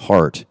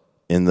heart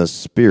in the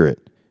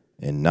spirit,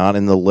 and not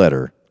in the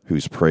letter,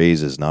 whose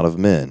praise is not of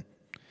men,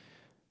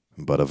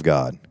 but of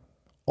God.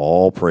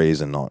 All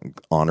praise and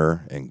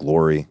honor and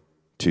glory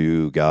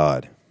to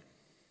God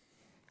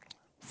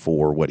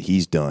for what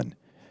he's done.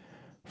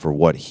 For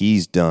what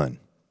he's done.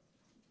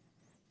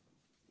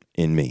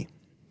 in me.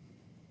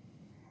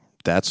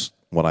 That's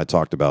what I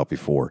talked about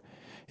before.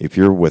 If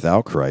you're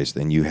without Christ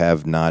and you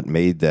have not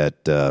made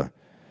that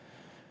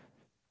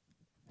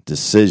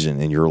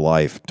decision in your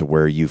life to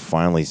where you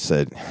finally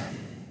said,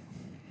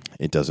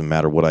 it doesn't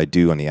matter what I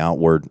do on the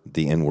outward,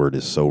 the inward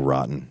is so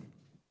rotten.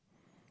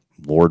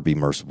 Lord, be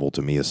merciful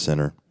to me, a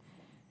sinner.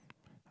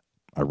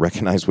 I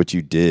recognize what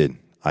you did.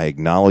 I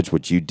acknowledge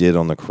what you did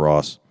on the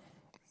cross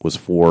was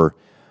for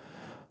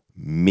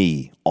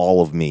me,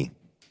 all of me.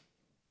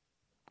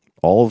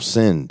 All have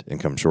sinned and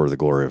come short of the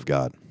glory of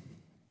God.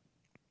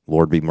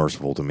 Lord, be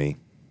merciful to me.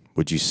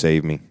 Would you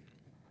save me?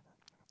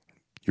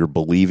 You're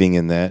believing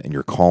in that and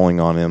you're calling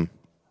on him.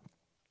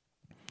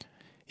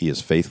 He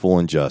is faithful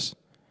and just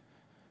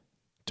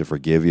to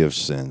forgive you of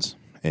sins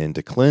and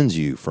to cleanse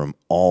you from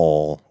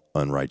all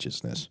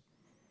unrighteousness.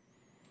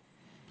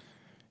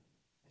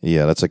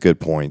 Yeah, that's a good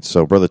point.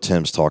 So Brother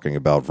Tim's talking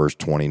about verse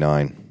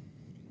 29.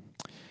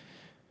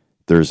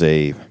 There's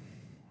a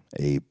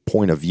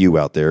point of view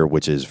out there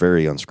which is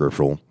very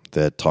unscriptural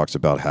that talks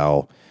about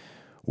how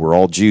we're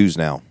all Jews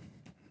now.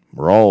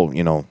 We're all,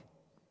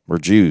 we're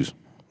Jews.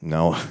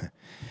 No,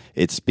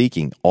 it's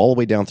speaking all the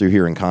way down through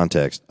here in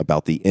context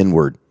about the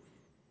inward.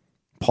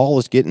 Paul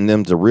is getting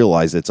them to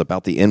realize it's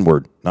about the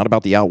inward, not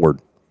about the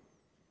outward.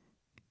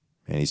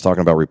 And he's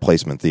talking about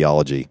replacement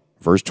theology.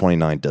 Verse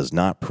 29 does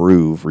not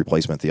prove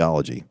replacement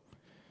theology.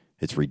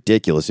 It's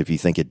ridiculous if you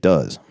think it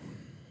does.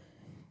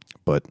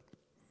 But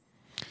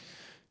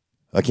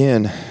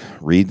again,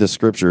 read the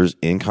scriptures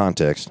in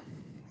context.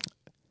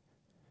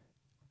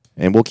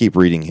 And we'll keep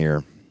reading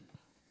here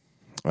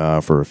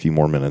for a few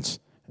more minutes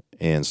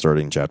and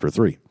starting chapter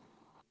 3.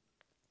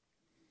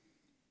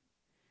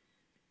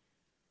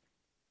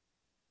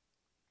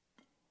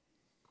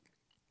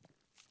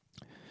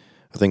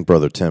 I think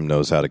Brother Tim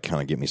knows how to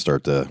kind of get me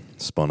start to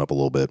spun up a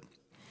little bit.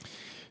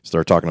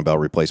 Start talking about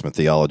replacement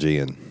theology,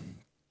 and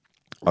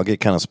I'll get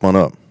kind of spun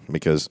up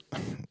because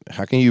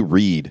how can you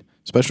read,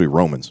 especially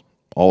Romans,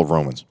 all of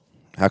Romans,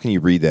 how can you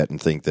read that and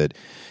think that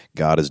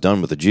God is done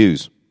with the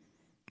Jews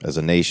as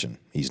a nation?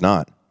 He's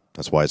not.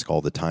 That's why it's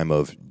called the time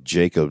of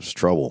Jacob's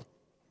trouble.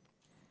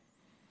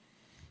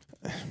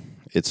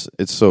 It's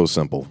so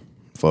simple,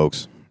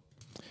 folks.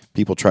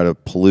 People try to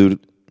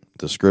pollute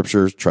the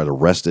scriptures, try to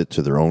wrest it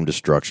to their own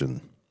destruction.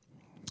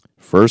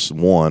 Verse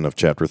 1 of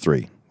chapter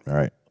 3. All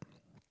right.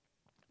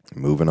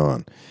 Moving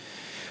on.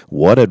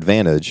 What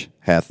advantage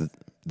hath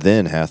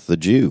the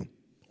Jew?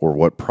 Or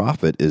what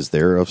profit is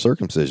there of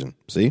circumcision?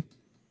 See?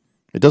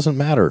 It doesn't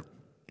matter.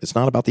 It's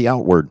not about the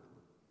outward.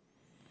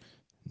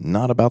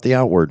 Not about the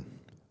outward.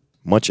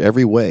 Much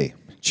every way.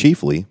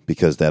 Chiefly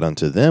because that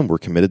unto them were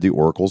committed the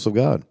oracles of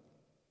God.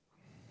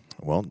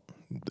 Well,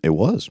 it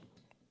was.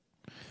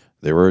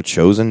 They were a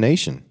chosen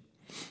nation.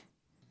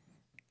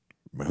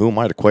 Who am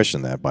I to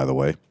question that, by the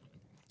way?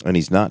 And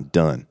he's not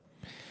done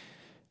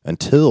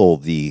until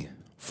the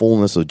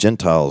fullness of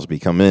Gentiles be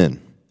come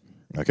in.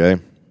 Okay?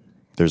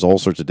 There's all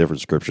sorts of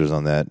different scriptures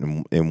on that.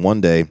 And one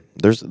day,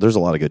 there's a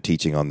lot of good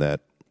teaching on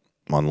that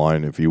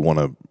online. If you want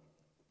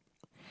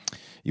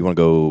to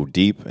go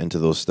deep into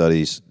those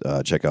studies,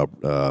 check out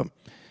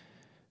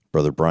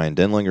Brother Brian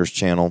Denlinger's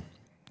channel.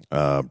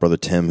 Brother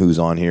Tim, who's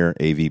on here,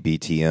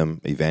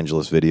 AVBTM,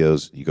 Evangelist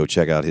Videos. You go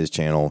check out his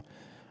channel.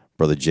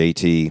 Brother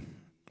JT,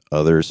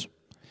 others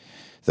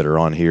that are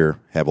on here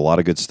have a lot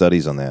of good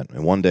studies on that.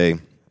 And one day,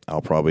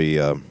 I'll probably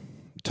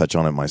touch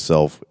on it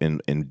myself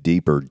in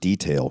deeper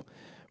detail.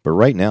 But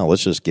right now,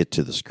 let's just get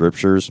to the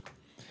scriptures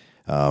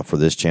for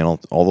this channel.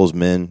 All those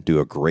men do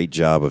a great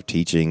job of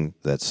teaching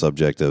that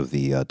subject of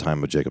the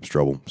time of Jacob's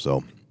trouble.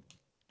 So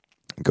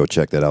go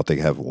check that out. They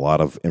have a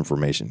lot of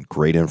information,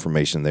 great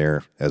information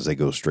there as they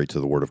go straight to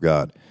the Word of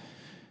God.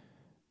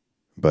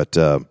 But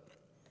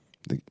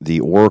the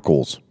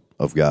oracles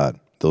of God,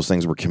 those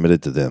things were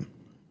committed to them.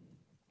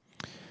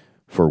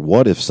 For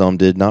what if some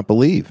did not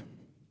believe?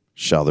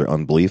 Shall their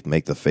unbelief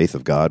make the faith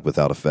of God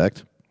without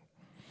effect?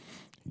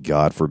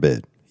 God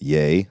forbid.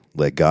 Yea,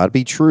 let God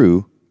be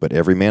true, but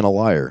every man a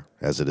liar,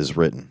 as it is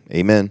written.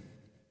 Amen.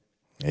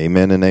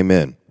 Amen and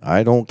amen.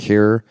 I don't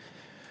care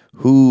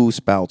who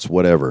spouts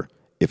whatever.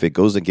 If it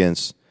goes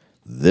against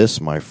this,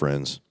 my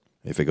friends,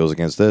 if it goes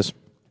against this,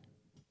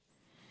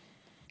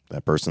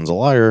 that person's a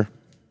liar.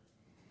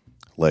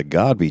 Let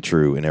God be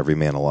true and every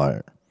man a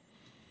liar.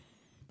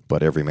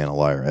 But every man a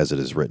liar, as it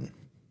is written,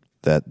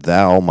 that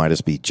thou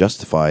mightest be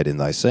justified in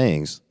thy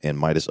sayings, and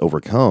mightest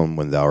overcome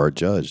when thou art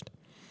judged.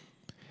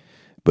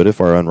 But if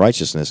our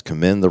unrighteousness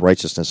commend the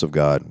righteousness of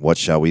God, what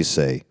shall we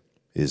say?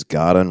 Is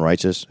God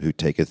unrighteous, who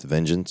taketh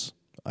vengeance?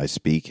 I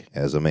speak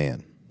as a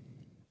man.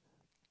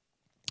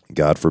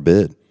 God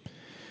forbid.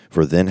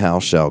 For then how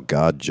shall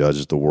God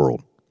judge the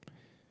world?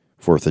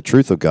 For if the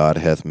truth of God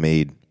hath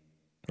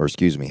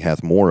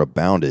more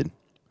abounded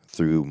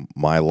through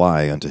my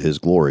lie unto his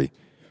glory,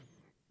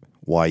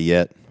 why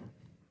yet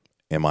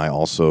am I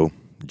also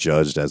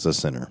judged as a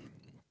sinner?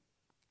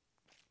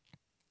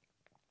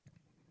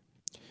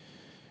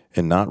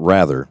 And not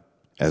rather,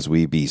 as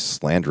we be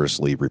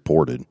slanderously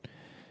reported,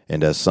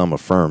 and as some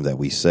affirm that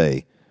we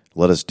say,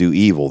 Let us do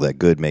evil that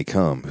good may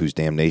come, whose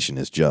damnation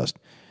is just.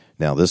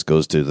 Now, this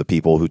goes to the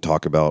people who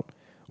talk about,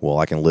 well,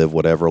 I can live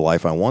whatever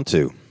life I want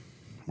to.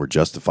 We're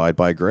justified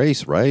by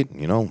grace, right?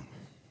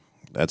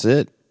 That's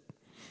it.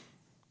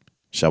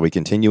 Shall we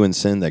continue in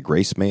sin that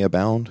grace may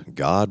abound?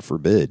 God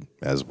forbid,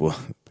 as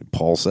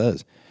Paul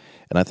says.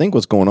 And I think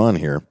what's going on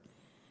here,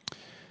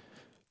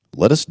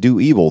 let us do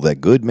evil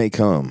that good may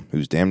come,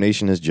 whose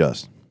damnation is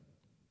just.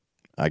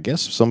 I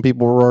guess some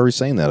people were already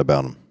saying that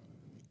about him.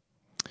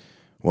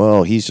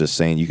 Well, he's just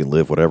saying you can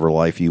live whatever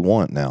life you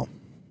want now.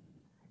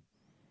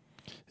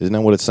 Isn't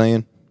that what it's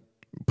saying?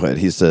 But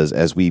he says,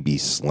 as we be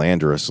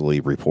slanderously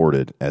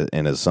reported,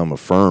 and as some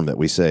affirm that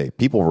we say,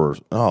 people were,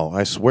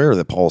 I swear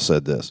that Paul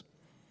said this.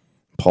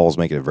 Paul's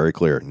making it very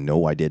clear,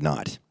 no, I did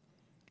not.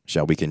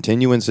 Shall we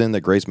continue in sin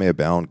that grace may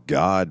abound?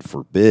 God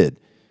forbid.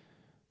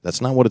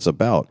 That's not what it's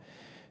about.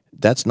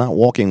 That's not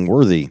walking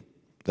worthy.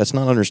 That's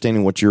not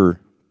understanding what your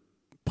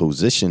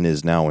position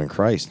is now in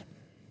Christ.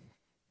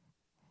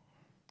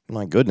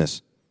 My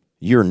goodness,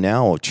 you're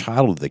now a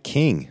child of the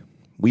King.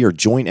 We are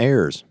joint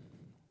heirs,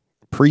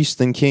 priests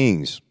and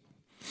kings.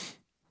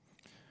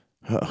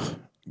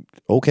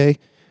 Okay,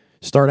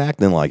 start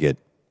acting like it.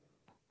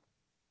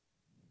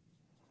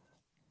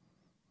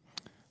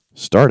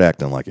 Start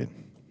acting like it.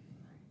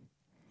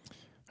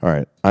 All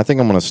right, I think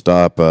I'm going to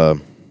stop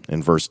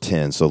in verse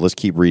 10, so let's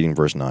keep reading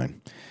verse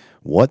 9.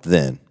 What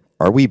then?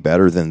 Are we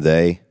better than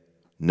they?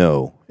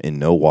 No, in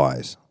no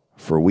wise.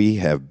 For we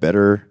have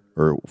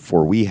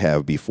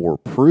before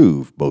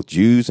proved, both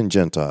Jews and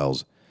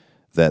Gentiles,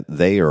 that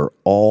they are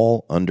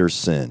all under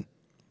sin.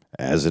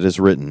 As it is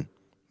written,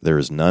 there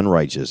is none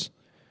righteous,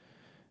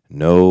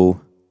 no,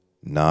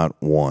 not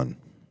one.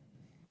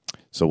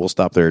 So we'll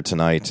stop there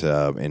tonight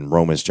in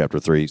Romans chapter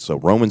 3. So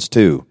Romans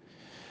 2,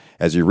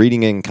 as you're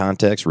reading in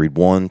context, read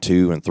 1,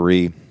 2, and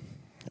 3,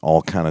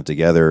 all kind of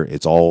together.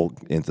 It's all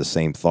in the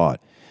same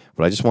thought.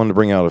 But I just wanted to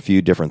bring out a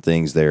few different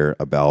things there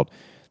about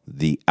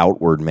the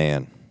outward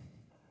man.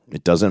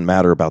 It doesn't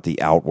matter about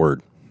the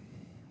outward,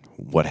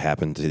 what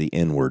happened to the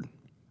inward.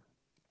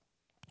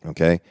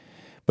 Okay?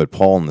 But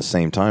Paul in the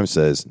same time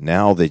says,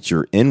 now that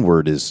your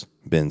inward has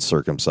been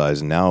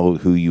circumcised, now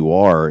who you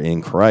are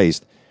in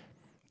Christ,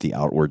 the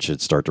outward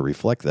should start to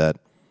reflect that.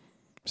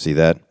 See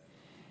that?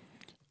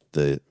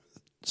 The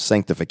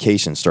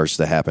sanctification starts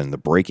to happen, the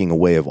breaking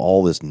away of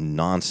all this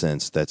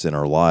nonsense that's in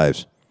our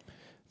lives,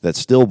 that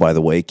still, by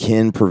the way,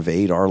 can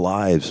pervade our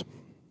lives.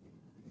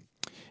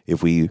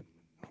 If we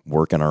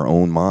work in our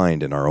own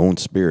mind and our own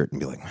spirit and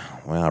be like,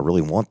 well, I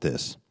really want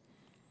this.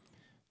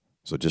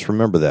 So just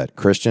remember that.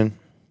 Christian,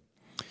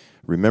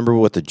 remember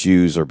what the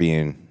Jews are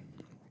being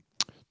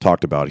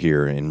talked about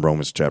here in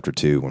Romans chapter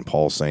 2 when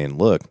Paul's saying,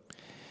 look,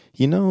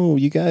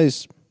 you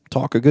guys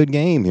talk a good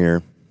game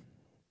here.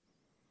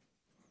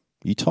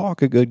 You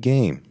talk a good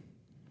game.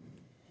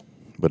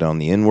 But on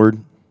the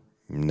inward,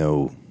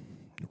 no,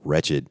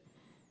 wretched.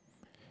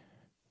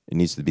 It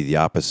needs to be the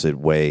opposite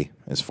way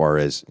as far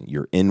as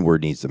your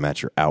inward needs to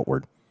match your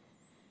outward.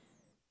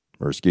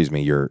 Or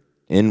your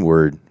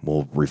inward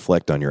will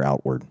reflect on your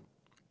outward.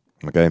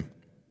 Okay?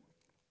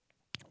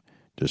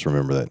 Just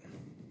remember that.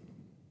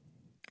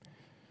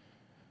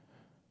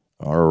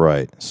 All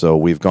right. So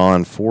we've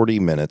gone 40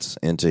 minutes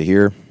into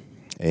here.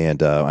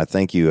 And I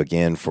thank you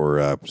again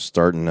for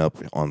starting up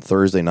on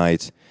Thursday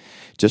nights.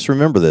 Just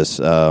remember this.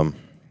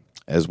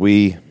 As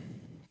we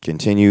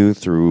continue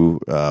through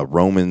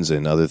Romans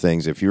and other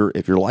things, if you're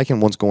liking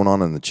what's going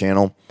on the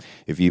channel,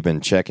 if you've been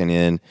checking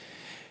in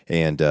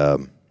and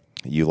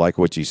you like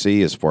what you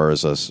see as far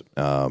as us,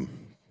 why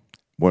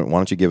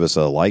don't you give us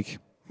a like,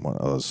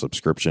 a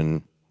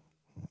subscription,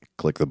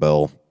 click the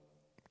bell,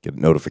 get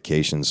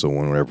notifications so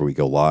whenever we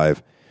go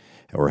live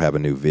or have a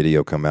new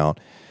video come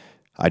out.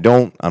 I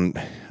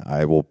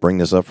will bring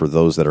this up for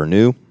those that are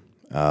new.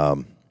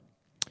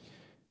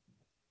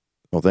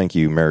 Well, thank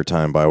you,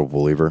 Maritime Bible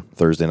Believer.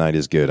 Thursday night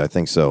is good. I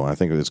think so. I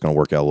think it's going to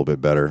work out a little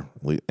bit better,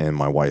 and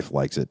my wife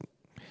likes it.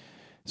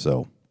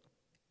 So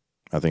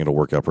I think it'll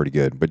work out pretty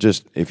good. But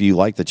just, if you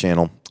like the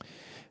channel,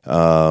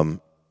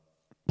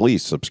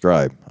 please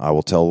subscribe. I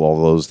will tell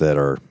all those that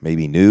are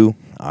maybe new,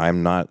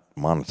 I'm not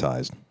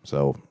monetized.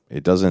 So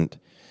it doesn't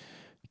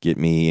get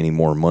me any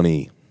more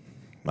money.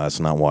 That's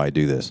not why I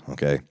do this,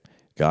 okay?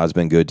 God's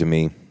been good to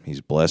me.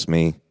 He's blessed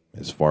me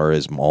as far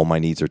as all my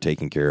needs are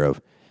taken care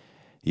of.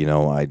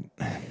 I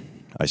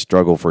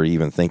struggle for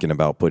even thinking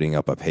about putting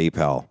up a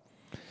PayPal.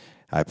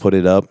 I put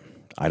it up.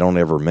 I don't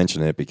ever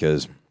mention it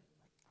because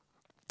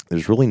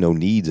there's really no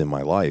needs in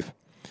my life.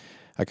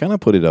 I kind of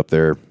put it up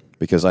there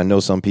because I know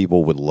some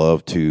people would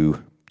love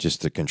to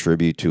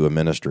contribute to a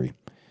ministry.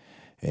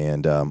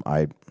 And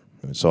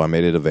so I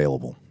made it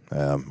available.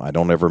 I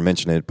don't ever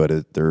mention it,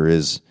 but there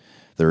is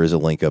a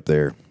link up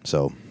there.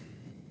 So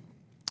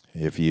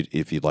if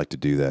you'd like to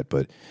do that,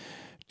 but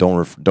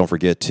don't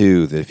forget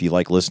too that if you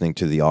like listening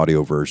to the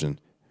audio version,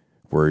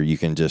 where you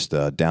can just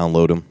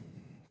download them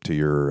to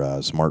your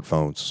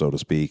smartphone, so to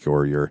speak,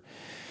 or your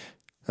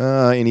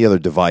any other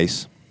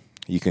device,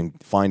 you can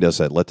find us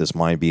at Let This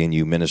Mind Be in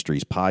You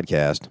Ministries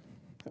podcast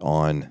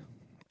on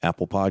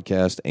Apple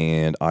Podcast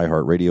and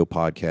iHeartRadio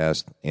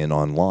Podcast, and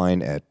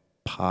online at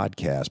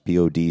podcast,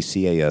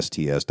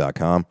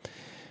 podcasts.com.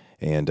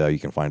 And you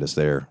can find us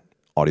there,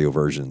 audio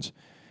versions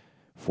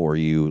for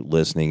you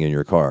listening in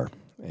your car.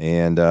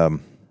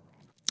 And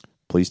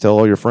please tell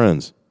all your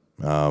friends.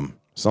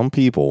 Some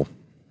people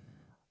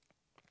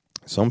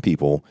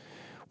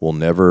will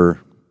never,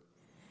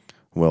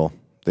 well,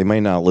 they may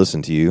not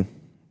listen to you,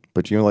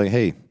 but you're like,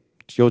 hey,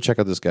 go check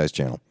out this guy's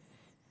channel.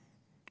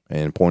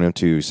 And point them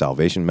to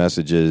salvation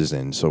messages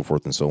and so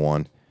forth and so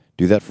on.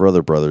 Do that for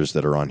other brothers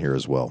that are on here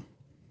as well.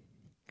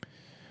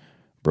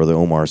 Brother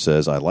Omar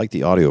says, I like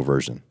the audio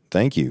version.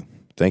 Thank you.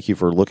 Thank you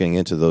for looking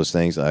into those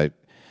things.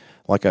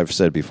 Like I've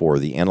said before,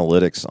 the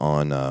analytics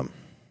on,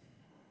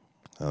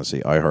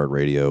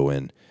 iHeartRadio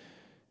and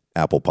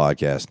Apple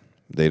Podcast,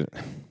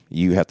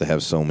 you have to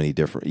have so many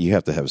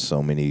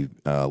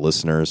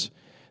listeners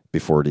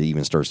before it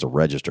even starts to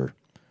register.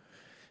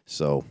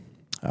 So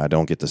I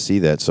don't get to see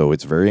that. So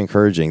it's very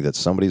encouraging that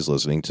somebody's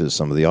listening to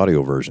some of the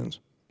audio versions.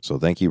 So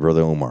thank you,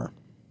 Brother Omar.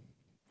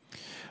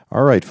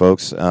 All right,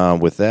 folks.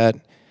 With that,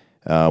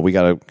 we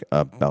got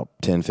about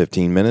 10,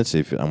 15 minutes.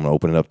 I'm going to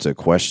open it up to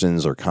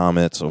questions or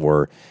comments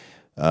or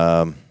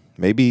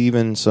maybe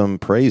even some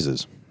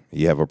praises.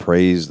 You have a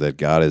praise that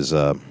God has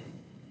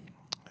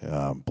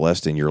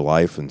blessed in your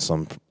life in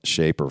some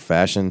shape or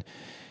fashion.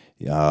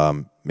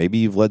 Maybe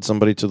you've led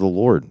somebody to the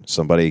Lord.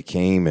 Somebody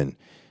came and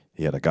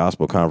you had a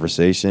gospel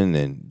conversation,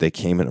 and they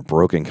came in a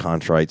broken,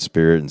 contrite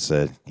spirit and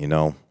said,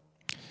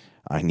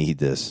 I need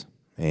this.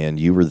 And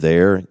you were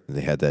there.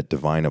 They had that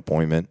divine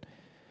appointment.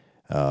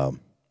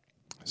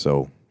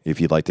 So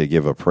if you'd like to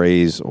give a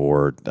praise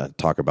or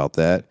talk about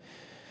that,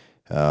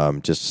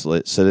 just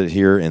set it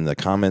here in the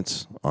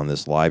comments on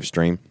this live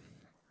stream.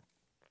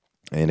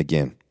 And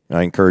again,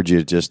 I encourage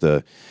you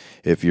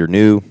if you're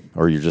new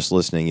or you're just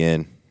listening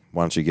in,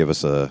 why don't you give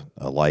us a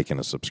like and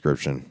a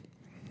subscription?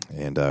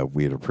 And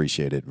we'd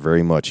appreciate it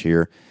very much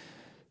here.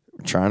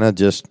 We're trying to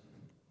just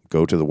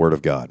go to the Word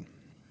of God.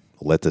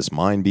 Let this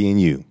mind be in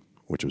you,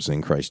 which was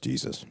in Christ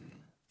Jesus.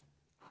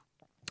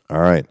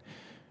 All right.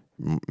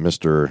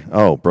 Brother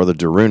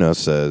Daruna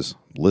says,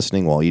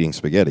 listening while eating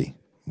spaghetti.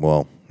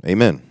 Well,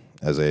 amen.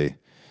 As a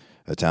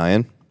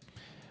Italian,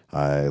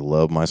 I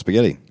love my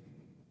spaghetti.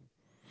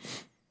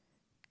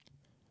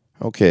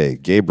 Okay,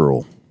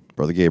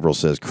 Brother Gabriel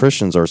says,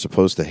 Christians are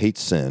supposed to hate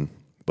sin,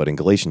 but in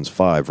Galatians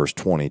 5, verse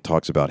 20,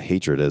 talks about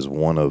hatred as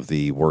one of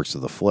the works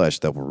of the flesh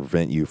that will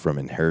prevent you from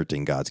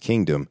inheriting God's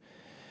kingdom.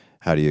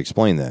 How do you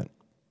explain that?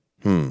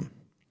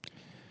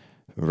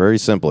 Very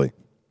simply,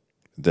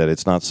 that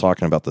it's not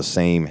talking about the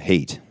same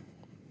hate.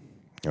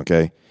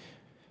 Okay?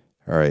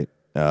 All right.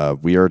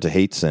 We are to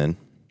hate sin.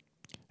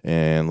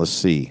 And let's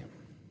see.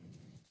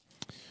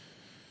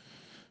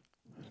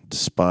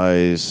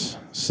 Despise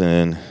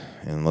sin.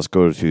 And let's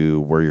go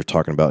to where you're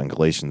talking about in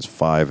Galatians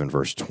 5 and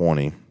verse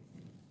 20.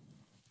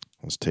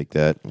 Let's take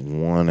that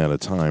one at a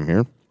time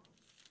here.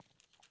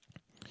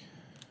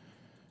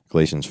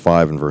 Galatians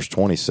 5 and verse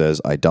 20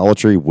 says,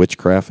 idolatry,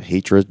 witchcraft,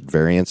 hatred,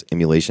 variance,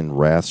 emulation,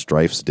 wrath,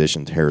 strife,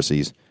 sedition,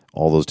 heresies,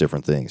 all those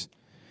different things.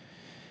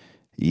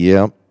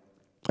 Yeah.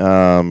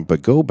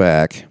 But go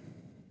back.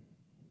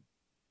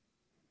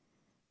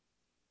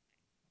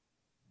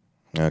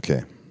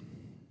 Okay.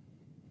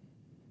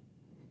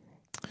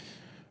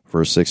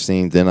 Verse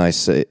 16, then I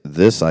say,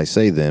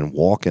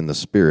 walk in the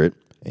Spirit,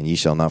 and ye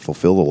shall not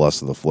fulfill the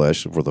lust of the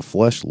flesh, for the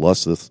flesh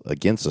lusteth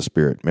against the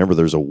Spirit. Remember,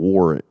 there's a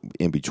war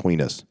in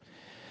between us.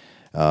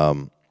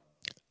 The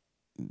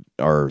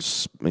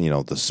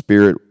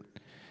Spirit,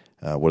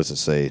 what does it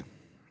say?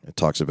 It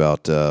talks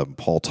about,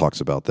 Paul talks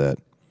about that.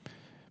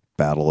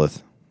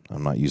 Battleth.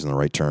 I'm not using the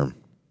right term.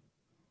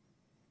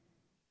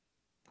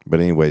 But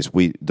anyways,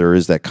 there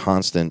is that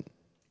constant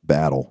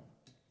battle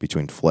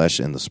between flesh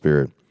and the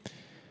Spirit.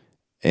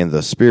 And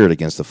the Spirit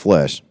against the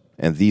flesh.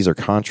 And these are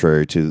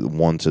contrary to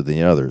one to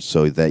the other,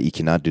 so that ye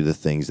cannot do the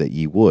things that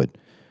ye would.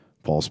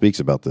 Paul speaks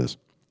about this.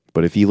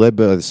 But if ye led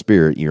by the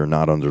Spirit, ye are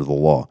not under the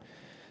law.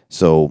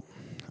 So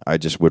I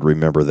just would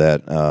remember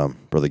that,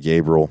 Brother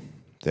Gabriel,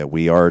 that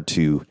we are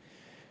to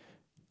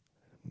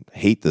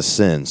hate the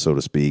sin, so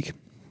to speak.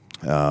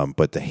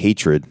 But the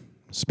hatred,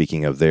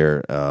 speaking of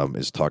there,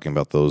 is talking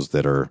about those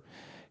that are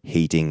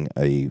hating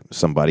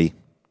somebody.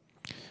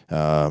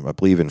 I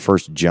believe in 1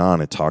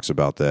 John it talks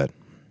about that.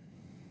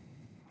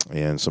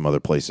 And some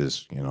other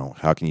places,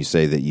 how can you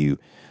say that you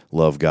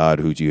love God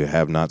who you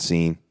have not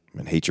seen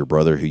and hate your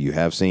brother who you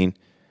have seen?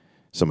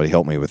 Somebody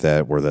help me with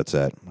that, where that's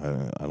at.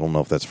 I don't know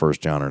if that's 1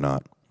 John or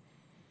not,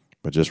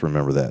 but just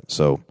remember that.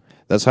 So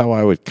that's how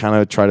I would kind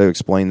of try to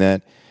explain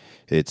that.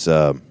 It's,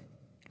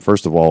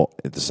 first of all,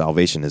 the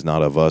salvation is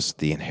not of us,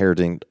 the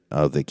inheriting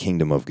of the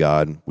kingdom of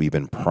God. We've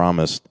been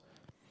promised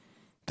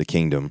the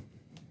kingdom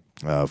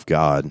of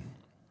God,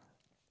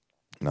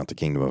 not the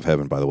kingdom of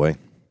heaven, by the way.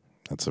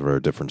 That's a very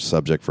different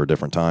subject for a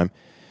different time.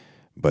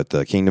 But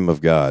the kingdom of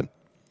God,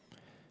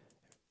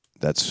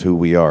 that's who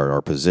we are,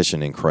 our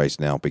position in Christ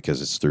now,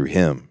 because it's through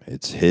Him.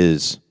 It's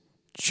His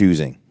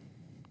choosing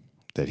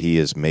that He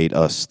has made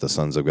us the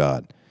sons of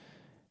God.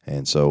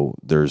 And so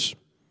there's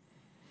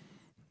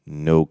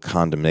no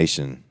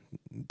condemnation.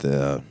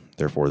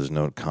 Therefore, there's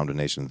no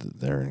condemnation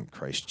there in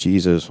Christ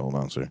Jesus. Hold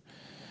on, sir.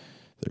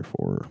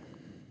 Therefore,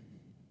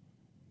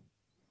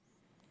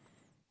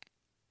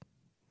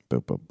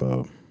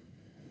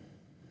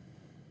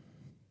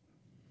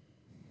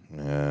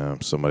 yeah,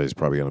 somebody's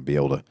probably going to be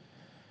able to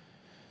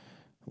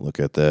look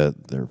at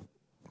that.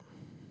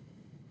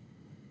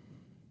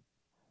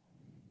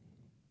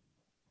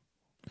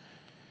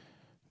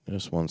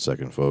 Just 1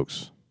 second,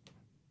 folks.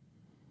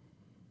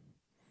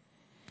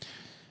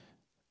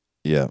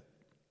 Yeah.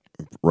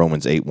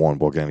 Romans 8:1,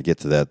 we're going to get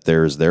to that.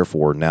 There is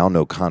therefore now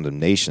no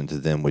condemnation to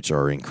them which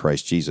are in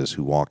Christ Jesus,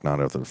 who walk not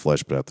after the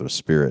flesh, but after the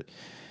Spirit.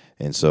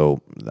 And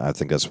so I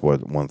think that's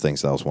one of the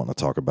things that I was wanting to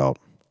talk about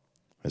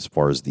as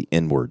far as the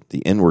inward. The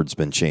inward's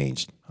been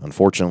changed.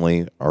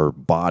 Unfortunately, our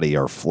body,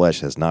 our flesh,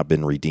 has not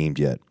been redeemed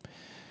yet.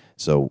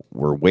 So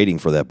we're waiting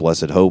for that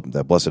blessed hope.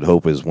 That blessed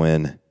hope is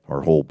when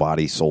our whole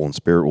body, soul, and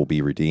spirit will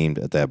be redeemed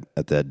at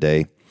that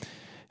day.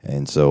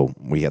 And so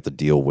we have to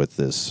deal with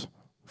this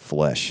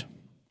flesh.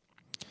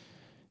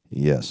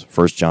 Yes.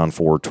 1 John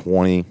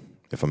 4:20.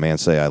 If a man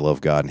say, I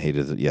love God and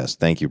hated it. Yes.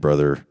 Thank you,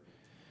 brother.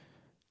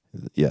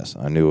 Yes.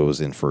 I knew it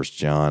was in 1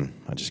 John.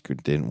 I just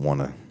didn't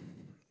want to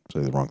say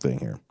the wrong thing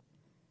here.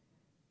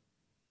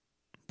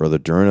 Brother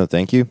Durna,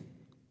 thank you.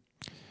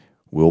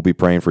 We'll be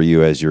praying for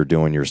you as you're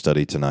doing your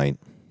study tonight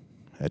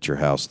at your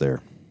house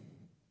there.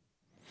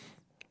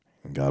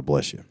 And God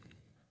bless you.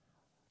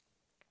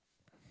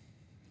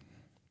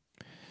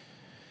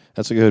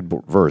 That's a good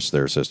verse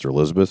there, Sister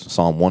Elizabeth.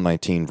 Psalm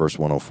 119, verse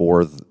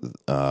 104,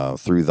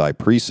 through thy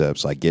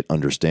precepts I get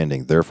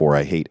understanding, therefore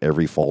I hate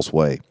every false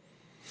way.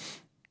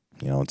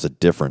 It's a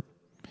different,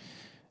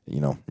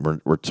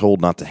 we're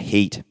told not to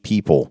hate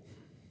people,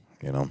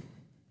 You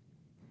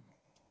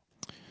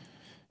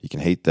can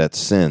hate that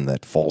sin,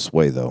 that false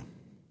way, though.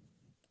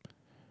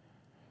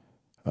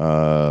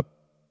 Yeah.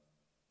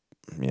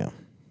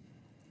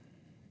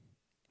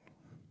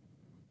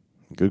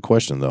 Good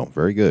question, though.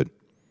 Very good.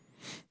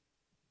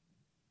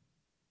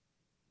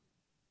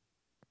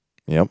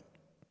 Yep.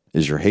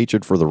 Is your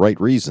hatred for the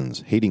right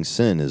reasons? Hating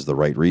sin is the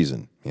right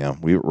reason. Yeah,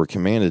 we're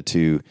commanded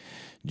to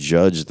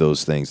judge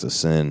those things, the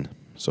sin,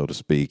 so to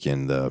speak,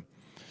 but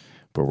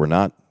we're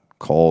not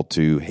called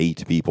to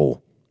hate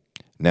people.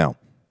 Now,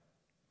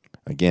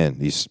 again,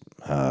 these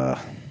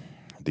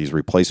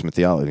replacement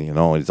theology,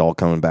 it's all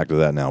coming back to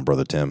that now,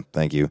 Brother Tim.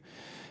 Thank you.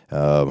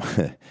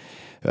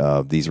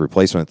 These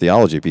replacement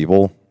theology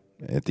people,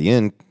 at the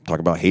end, talk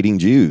about hating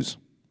Jews.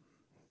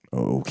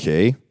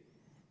 Okay.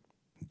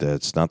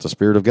 That's not the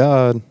Spirit of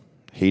God.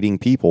 Hating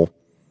people.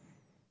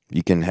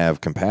 You can have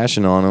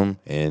compassion on them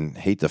and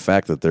hate the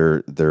fact that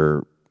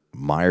they're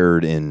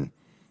mired in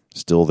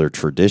still their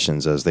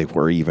traditions as they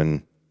were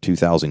even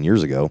 2,000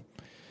 years ago,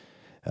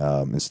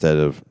 instead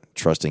of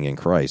trusting in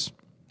Christ.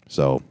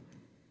 So,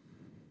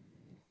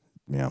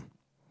 yeah.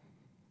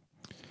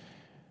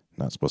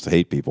 Not supposed to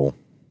hate people.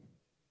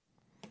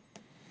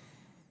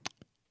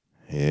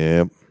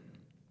 Yep.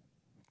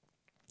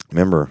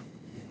 Remember,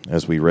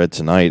 as we read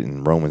tonight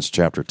in Romans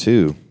chapter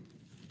 2,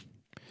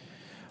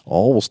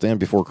 all will stand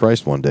before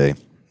Christ one day.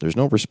 There's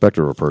no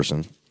respecter of a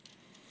person.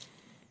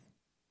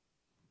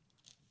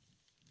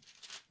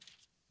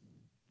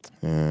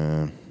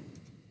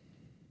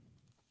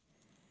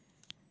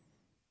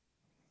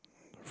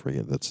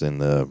 Forget that's in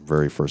the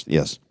very first,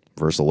 yes,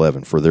 verse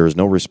 11. For there is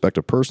no respect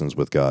of persons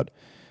with God.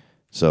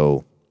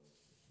 So,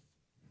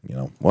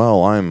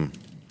 I'm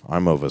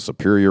of a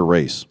superior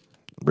race.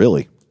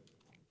 Really?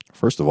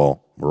 First of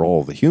all, we're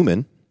all the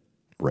human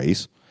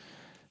race.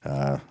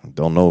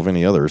 Don't know of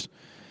any others.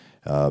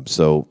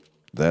 So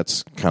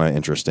that's kind of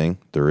interesting.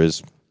 There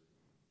is,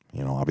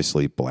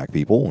 obviously black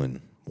people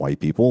and white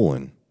people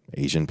and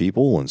Asian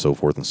people and so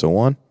forth and so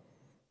on.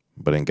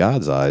 But in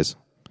God's eyes,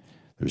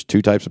 there's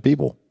two types of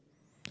people.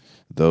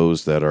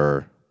 Those that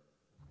are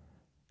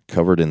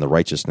covered in the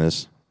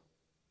righteousness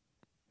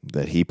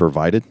that He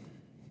provided,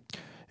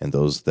 and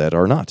those that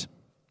are not.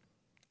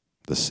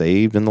 The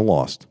saved and the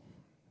lost.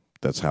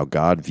 That's how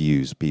God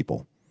views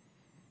people.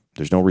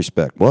 There's no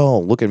respect.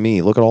 Well, look at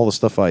me. Look at all the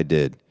stuff I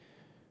did.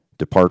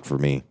 Depart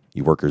from me,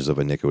 you workers of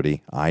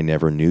iniquity. I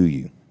never knew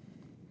you.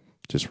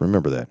 Just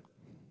remember that.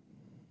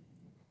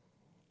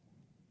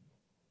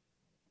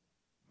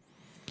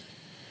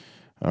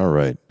 All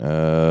right.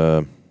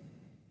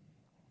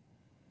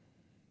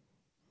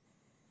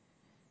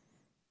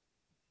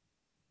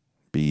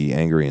 Be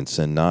angry and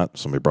sin not.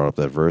 Somebody brought up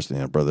that verse.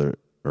 And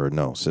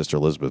Sister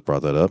Elizabeth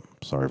brought that up.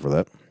 Sorry for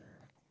that.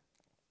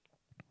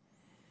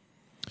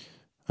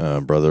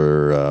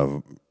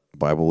 Brother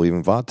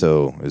Bible-believing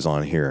Vato is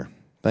on here.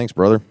 Thanks,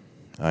 brother.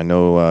 I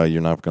know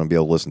you're not going to be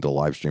able to listen to the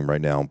live stream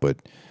right now, but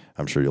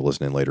I'm sure you'll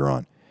listen in later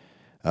on.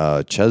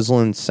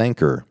 Cheslin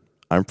Sanker,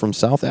 I'm from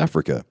South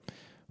Africa.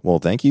 Well,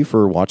 thank you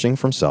for watching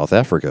from South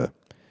Africa.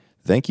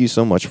 Thank you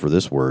so much for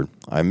this word.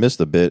 I missed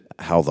a bit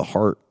how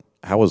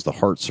is the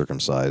heart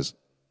circumcised?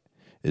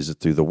 Is it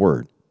through the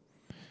word?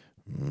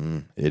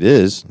 It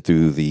is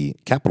through the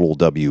capital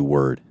W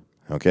word,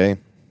 okay?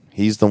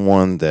 He's the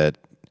one that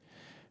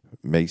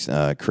makes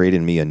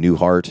created me a new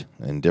heart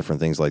and different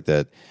things like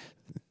that.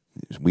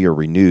 We are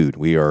renewed.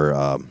 We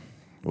are,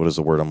 what is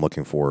the word I'm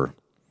looking for?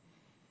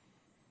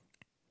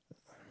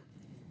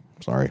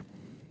 Sorry.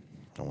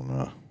 I don't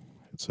know.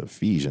 It's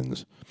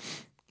Ephesians.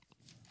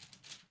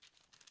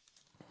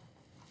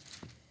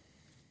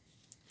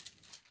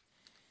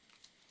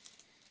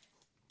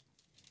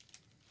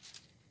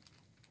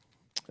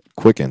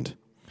 Quickened.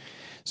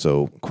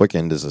 So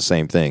quickened is the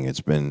same thing.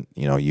 It's been,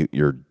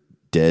 you're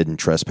dead in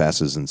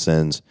trespasses and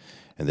sins,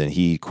 and then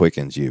he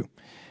quickens you.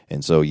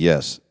 And so,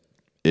 yes,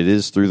 it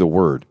is through the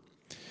word.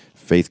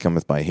 Faith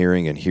cometh by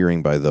hearing, and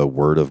hearing by the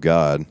word of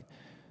God.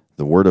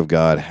 The word of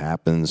God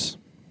happens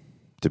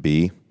to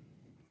be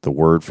the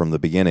word from the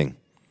beginning.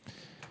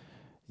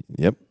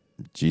 Yep,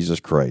 Jesus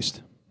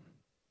Christ.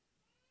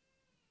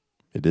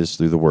 It is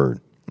through the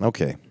word.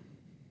 Okay.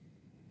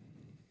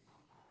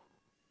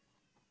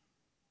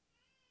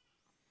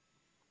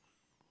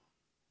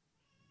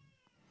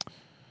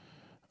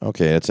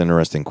 Okay, that's an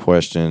interesting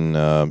question.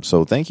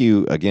 So thank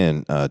you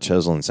again,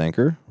 Cheslin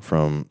Sanker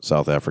from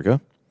South Africa.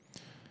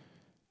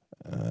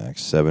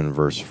 Acts 7,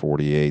 verse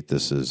 48.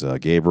 This is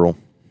Gabriel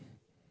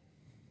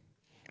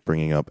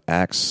bringing up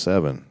Acts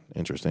 7.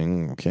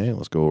 Interesting. Okay,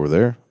 let's go over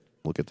there.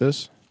 Look at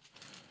this.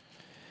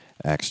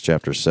 Acts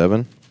chapter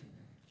 7.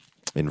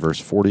 In verse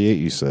 48,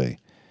 you say,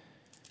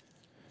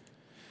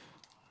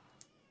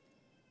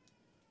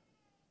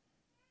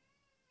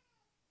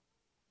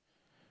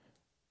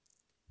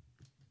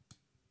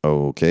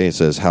 okay, it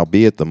says,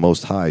 howbeit the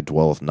Most High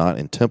dwelleth not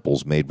in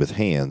temples made with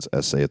hands,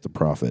 as saith the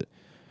prophet.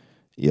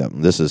 Yeah,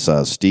 this is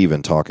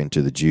Stephen talking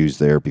to the Jews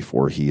there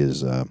before he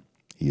is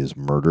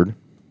murdered.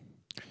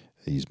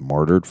 He's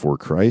martyred for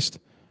Christ.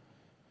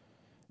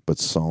 But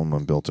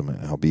Solomon built him,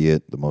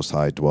 howbeit the Most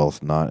High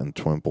dwelleth not in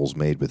temples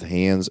made with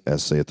hands,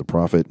 as saith the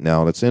prophet.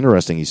 Now, it's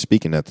interesting he's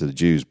speaking that to the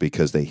Jews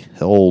because they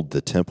held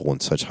the temple in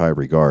such high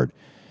regard.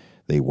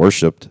 They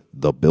worshipped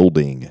the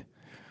building.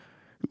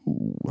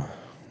 Ooh,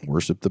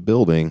 worship the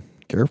building.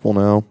 Careful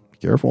now.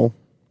 Careful.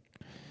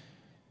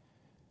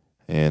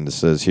 And it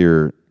says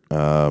here,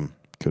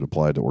 could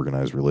apply to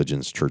organized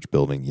religions, church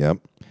building. Yep.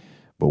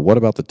 But what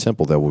about the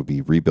temple that will be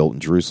rebuilt in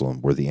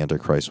Jerusalem where the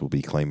Antichrist will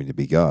be claiming to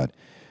be God?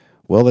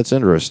 Well, that's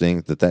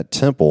interesting that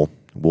temple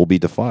will be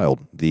defiled,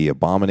 the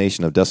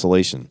abomination of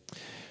desolation.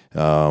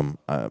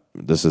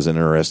 This is an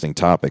interesting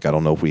topic. I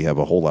don't know if we have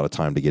a whole lot of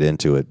time to get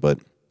into it, but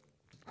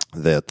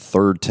that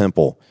third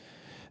temple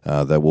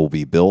that will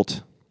be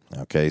built.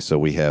 Okay, so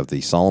we have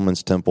the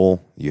Solomon's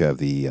temple. You have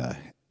the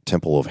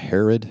temple of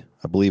Herod,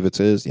 I believe it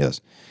is.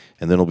 Yes.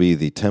 And then it'll be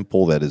the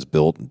temple that is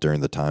built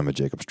during the time of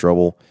Jacob's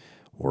trouble,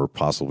 or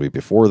possibly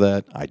before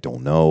that. I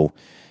don't know.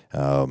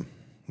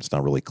 It's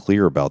not really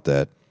clear about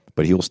that.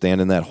 But he will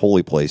stand in that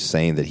holy place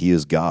saying that he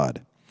is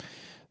God.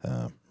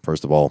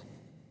 First of all,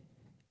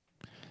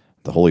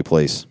 the holy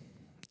place,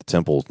 the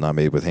temple is not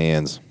made with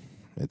hands.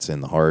 It's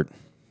in the heart,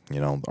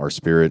 our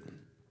spirit.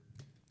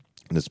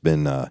 And it's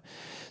been,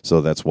 so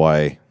that's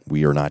why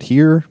we are not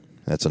here.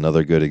 That's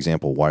another good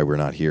example why we're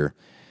not here.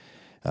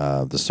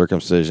 The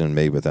circumcision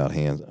made without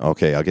hands.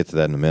 Okay, I'll get to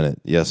that in a minute.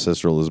 Yes,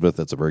 Sister Elizabeth,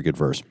 that's a very good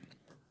verse.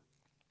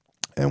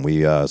 And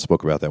we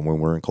spoke about that when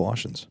we were in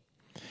Colossians.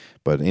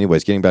 But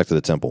anyways, getting back to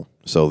the temple.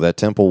 So that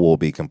temple will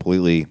be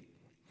completely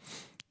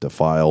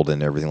defiled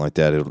and everything like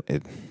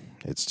that.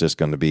 It's just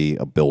going to be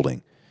a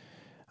building.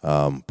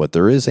 But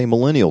there is a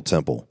millennial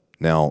temple.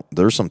 Now,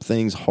 there's some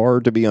things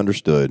hard to be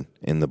understood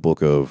in the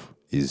book of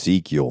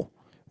Ezekiel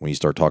when you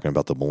start talking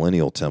about the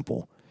millennial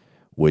temple,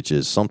 which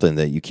is something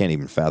that you can't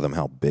even fathom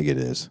how big it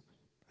is,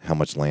 how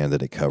much land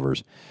that it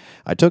covers.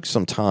 I took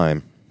some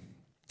time.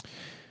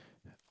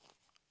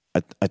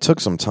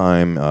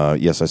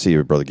 Yes, I see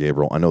you, Brother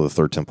Gabriel. I know the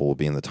third temple will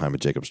be in the time of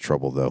Jacob's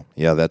trouble, though.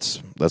 Yeah,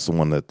 that's the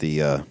one that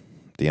the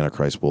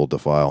Antichrist will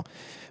defile.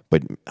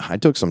 But I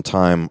took some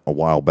time a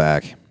while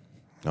back.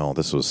 Oh,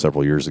 this was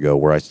several years ago,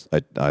 where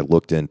I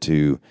looked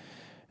into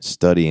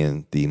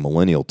studying the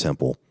millennial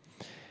temple,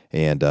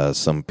 and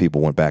some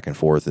people went back and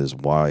forth as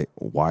why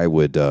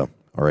would all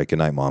right, good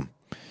night, Mom.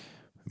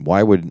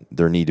 Why would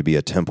there need to be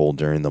a temple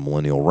during the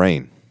millennial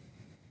reign?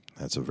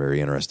 That's a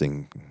very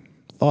interesting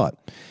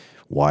thought.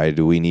 Why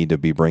do we need to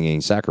be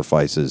bringing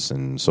sacrifices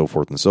and so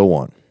forth and so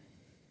on?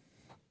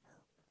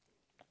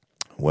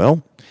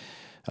 Well,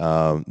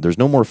 there's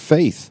no more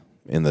faith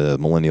in the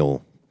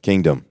millennial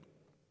kingdom.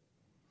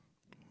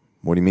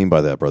 What do you mean by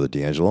that, Brother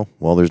D'Angelo?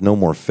 Well, there's no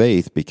more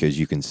faith because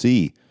you can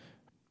see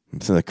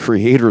the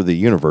creator of the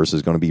universe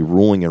is going to be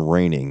ruling and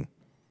reigning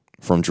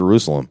from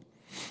Jerusalem.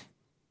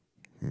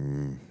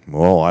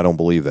 Well, I don't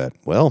believe that.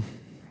 Well,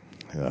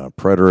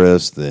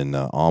 preterist and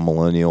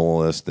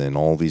amillennialist and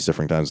all these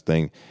different kinds of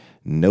things.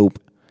 Nope.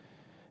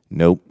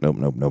 There's going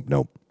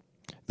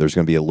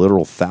to be a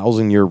literal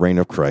 1,000-year reign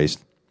of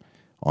Christ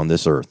on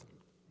this earth.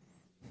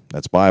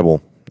 That's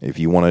Bible. If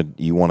you want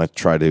to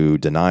try to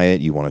deny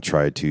it, you want to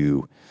try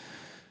to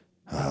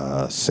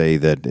say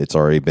that it's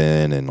already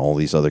been, and all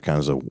these other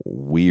kinds of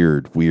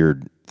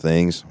weird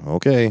things.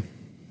 Okay,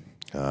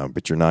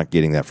 but you're not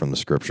getting that from the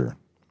Scripture.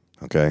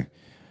 Okay,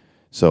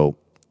 So,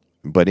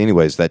 but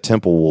anyways, that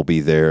temple will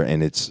be there,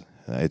 and it's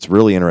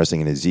really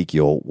interesting in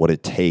Ezekiel what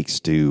it takes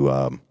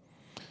to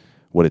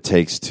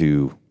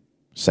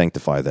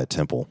sanctify that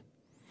temple.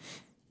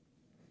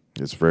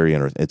 It's very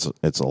interesting.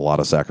 It's a lot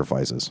of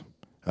sacrifices.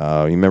 You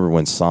remember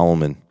when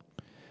Solomon,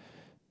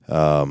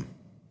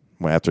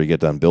 after he got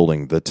done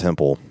building the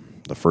temple,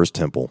 the first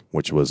temple,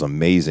 which was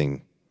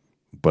amazing,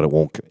 but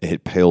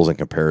it pales in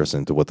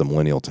comparison to what the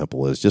millennial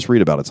temple is. Just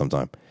read about it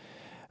sometime.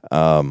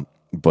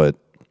 But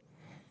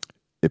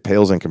it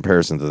pales in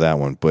comparison to that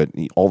one. But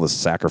all the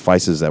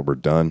sacrifices that were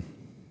done,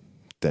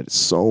 that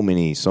so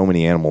many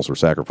animals were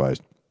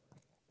sacrificed.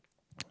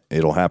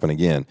 It'll happen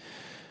again.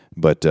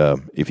 But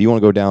if you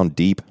want to go down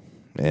deep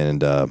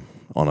and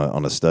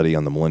on a study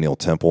on the millennial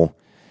temple,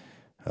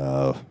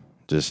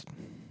 just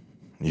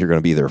you're going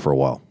to be there for a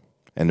while.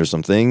 And there's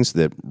some things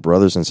that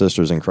brothers and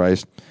sisters in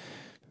Christ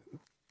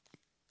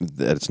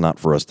that it's not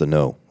for us to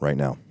know right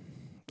now.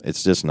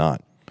 It's just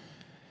not.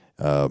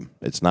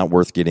 It's not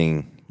worth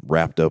getting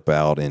wrapped up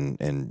out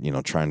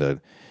and trying to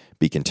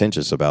be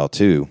contentious about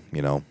too.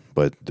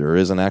 But there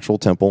is an actual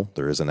temple.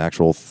 There is an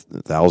actual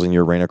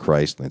 1,000-year reign of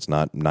Christ. It's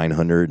not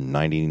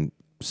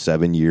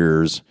 997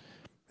 years.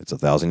 It's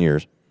 1,000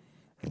 years.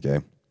 Okay.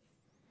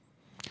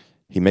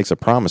 He makes a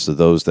promise to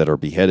those that are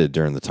beheaded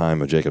during the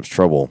time of Jacob's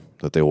trouble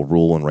that they will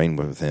rule and reign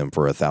with him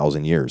for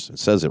 1,000 years. It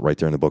says it right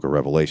there in the book of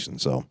Revelation.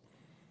 So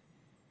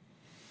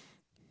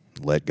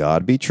let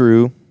God be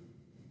true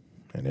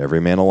and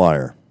every man a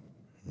liar.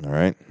 All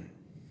right.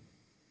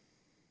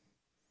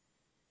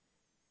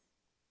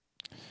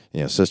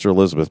 Sister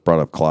Elizabeth brought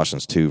up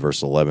Colossians 2,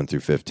 verse 11 through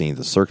 15,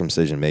 the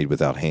circumcision made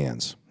without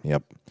hands.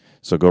 Yep.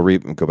 So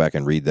go back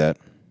and read that.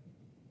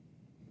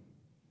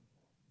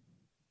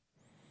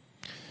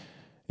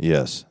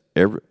 Yes.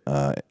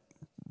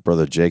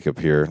 Brother Jacob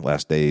here,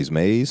 Last Days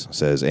Maze,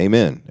 says,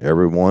 Amen.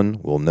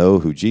 Everyone will know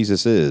who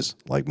Jesus is,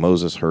 like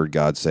Moses heard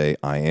God say,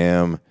 I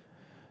am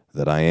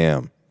that I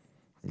am.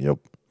 Yep.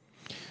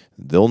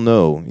 They'll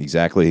know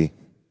exactly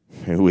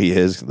who he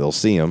is. They'll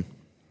see him.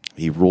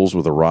 He rules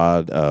with a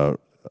rod of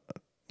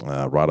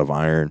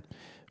iron,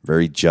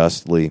 very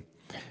justly.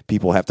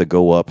 People have to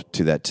go up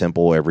to that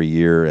temple every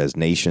year as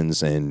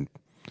nations and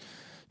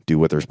do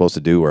what they're supposed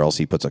to do, or else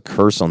he puts a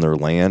curse on their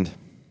land.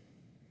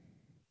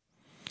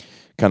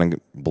 Kind of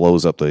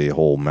blows up the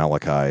whole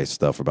Malachi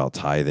stuff about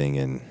tithing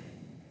and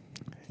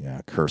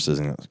curses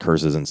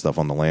and stuff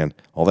on the land.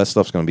 All that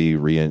stuff's going to be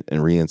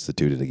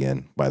reinstituted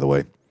again, by the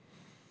way.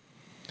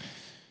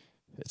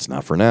 It's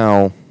not for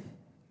now.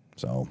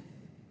 So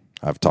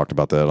I've talked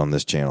about that on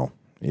this channel.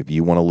 If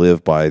you want to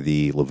live by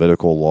the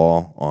Levitical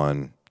law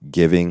on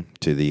giving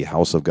to the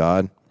house of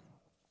God,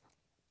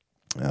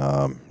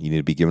 you need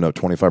to be giving up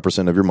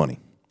 25% of your money.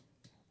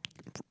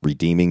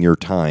 Redeeming your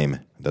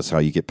time. That's how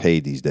you get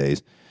paid these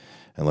days.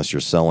 Unless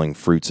you're selling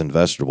fruits and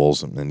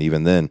vegetables. And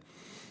even then,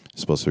 you're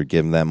supposed to be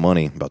giving that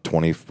money, about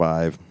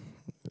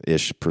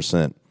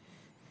 25-ish%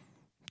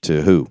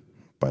 to who,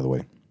 by the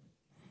way?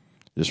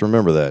 Just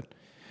remember that.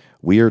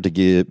 We are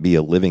to be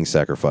a living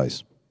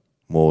sacrifice.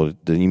 Well,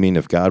 do you mean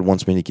if God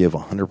wants me to give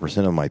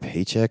 100% of my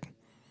paycheck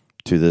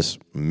to this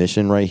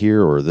mission right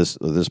here, or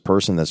this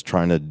person that's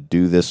trying to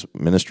do this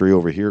ministry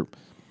over here?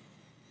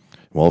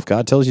 Well, if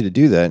God tells you to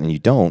do that and you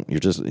don't,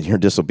 you're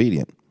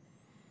disobedient.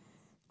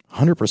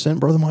 100%,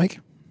 Brother Mike?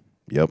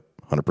 Yep,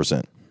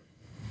 100%.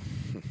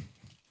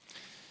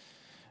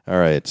 All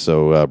right,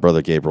 so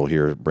Brother Gabriel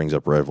here brings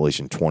up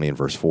Revelation 20 and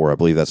verse 4. I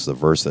believe that's the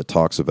verse that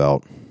talks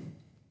about,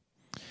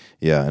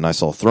 and I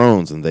saw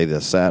thrones, and they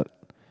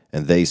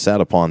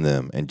sat upon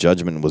them, and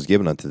judgment was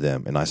given unto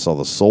them. And I saw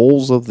the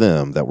souls of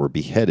them that were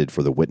beheaded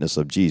for the witness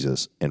of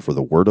Jesus and for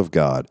the word of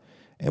God,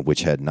 and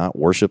which had not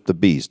worshipped the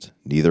beast,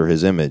 neither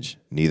his image,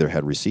 neither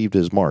had received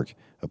his mark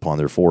upon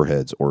their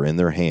foreheads or in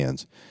their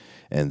hands.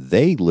 And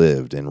they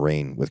lived and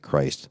reigned with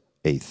Christ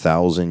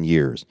 1,000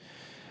 years.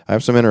 I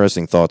have some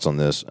interesting thoughts on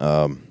this.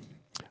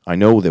 I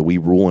know that we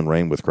rule and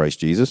reign with Christ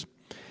Jesus.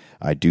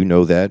 I do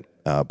know that.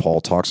 Paul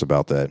talks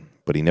about that,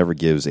 but he never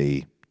gives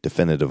a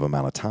definitive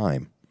amount of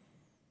time.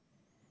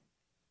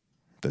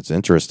 That's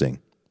interesting.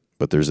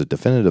 But there's a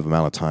definitive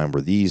amount of time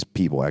where these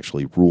people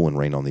actually rule and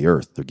reign on the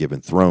earth. They're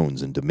given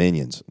thrones and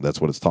dominions. That's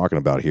what it's talking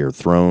about here.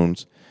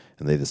 Thrones,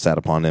 and they that sat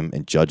upon them,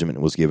 and judgment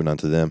was given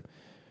unto them.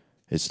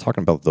 It's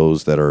talking about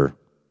those that are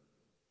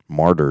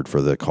martyred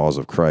for the cause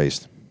of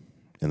Christ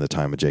in the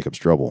time of Jacob's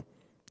trouble,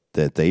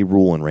 that they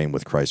rule and reign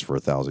with Christ for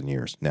 1,000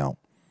 years. Now,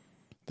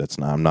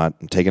 I'm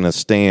not taking a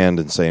stand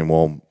and saying,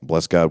 well,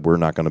 bless God, we're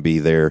not going to be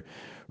there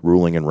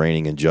ruling and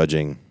reigning and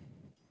judging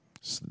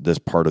this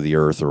part of the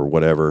earth or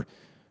whatever.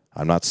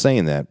 I'm not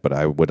saying that, but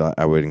I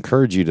would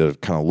encourage you to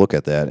kind of look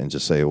at that and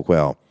just say,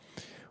 well,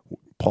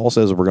 Paul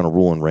says we're going to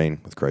rule and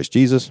reign with Christ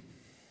Jesus.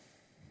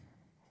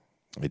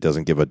 It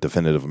doesn't give a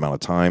definitive amount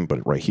of time,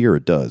 but right here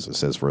it does. It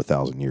says for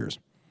 1,000 years.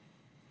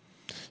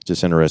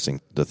 Just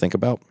interesting to think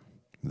about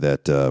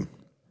that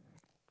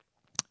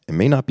it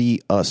may not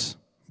be us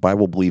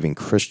Bible-believing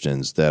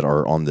Christians that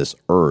are on this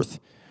earth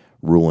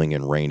ruling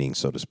and reigning,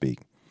 so to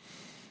speak.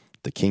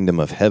 the kingdom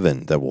of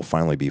heaven that will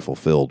finally be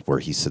fulfilled where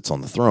he sits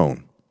on the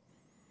throne.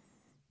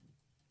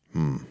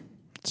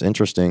 It's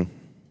interesting.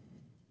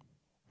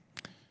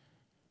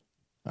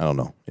 I don't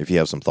know. If you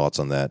have some thoughts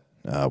on that,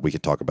 we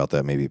could talk about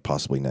that maybe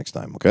possibly next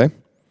time, okay?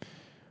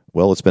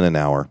 Well, it's been an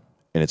hour,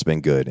 and it's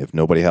been good. If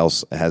nobody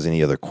else has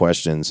any other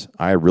questions,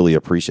 I really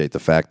appreciate the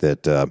fact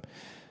that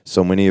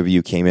so many of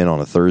you came in on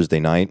a Thursday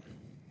night.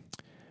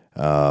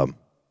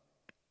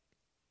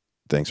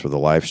 Thanks for the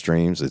live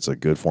streams. It's a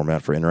good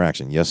format for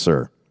interaction. Yes,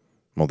 sir.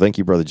 Well, thank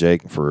you, Brother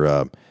Jake,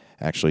 for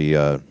actually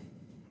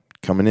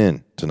coming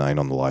in tonight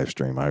on the live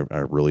stream. I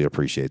really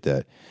appreciate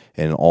that.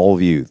 And all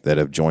of you that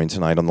have joined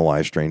tonight on the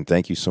live stream,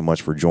 thank you so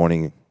much for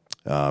joining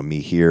me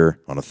here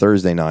on a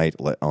Thursday night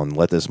on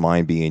Let This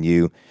Mind Be in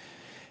You.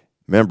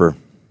 Remember,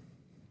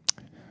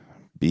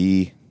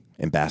 be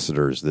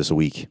ambassadors this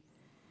week.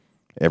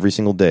 Every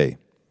single day,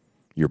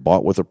 you're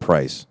bought with a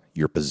price.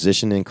 You're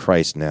positioned in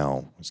Christ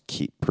now as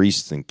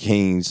priests and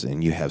kings,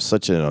 and you have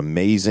such an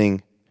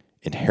amazing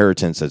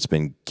inheritance that's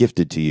been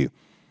gifted to you.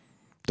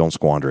 Don't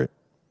squander it.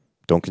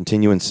 Don't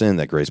continue in sin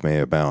that grace may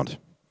abound.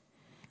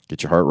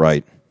 Get your heart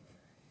right.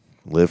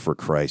 Live for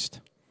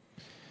Christ.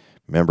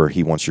 Remember,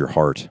 he wants your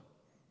heart.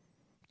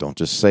 Don't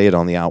just say it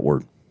on the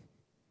outward.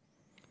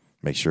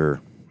 Make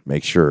sure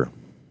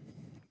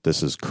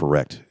this is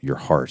correct. Your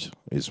heart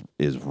is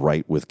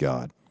right with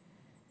God.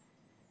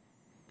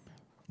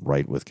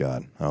 Right with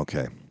God.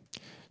 Okay.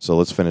 So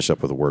let's finish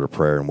up with a word of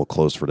prayer, and we'll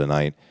close for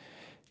tonight.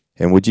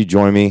 And would you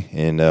join me?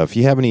 And if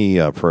you have any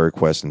prayer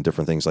requests and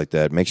different things like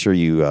that, make sure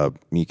you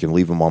can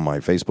leave them on my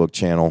Facebook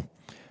channel.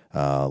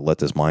 Let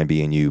This Mind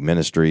Be in You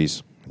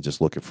Ministries.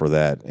 Just looking for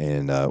that.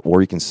 And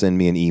or you can send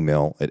me an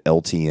email at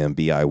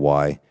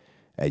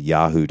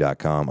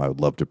ltmbiy@yahoo.com. I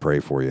would love to pray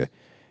for you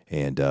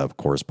and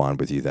correspond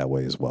with you that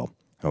way as well.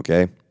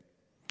 Okay?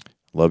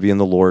 Love you in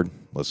the Lord.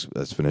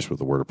 Let's finish with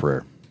a word of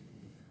prayer.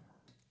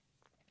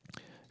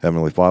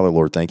 Heavenly Father,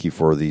 Lord, thank you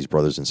for these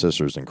brothers and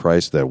sisters in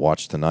Christ that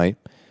watched tonight.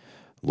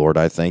 Lord,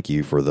 I thank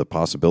you for the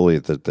possibility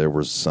that there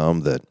were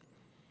some that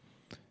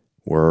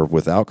were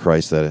without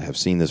Christ that have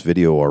seen this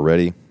video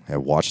already,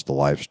 have watched the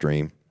live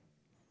stream,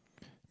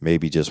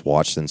 maybe just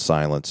watched in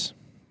silence,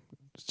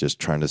 just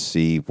trying to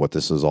see what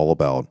this is all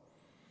about.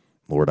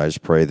 Lord, I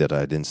just pray that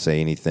I didn't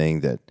say anything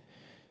that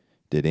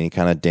did any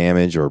kind of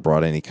damage or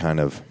brought any kind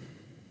of,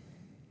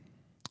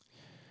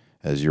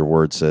 as your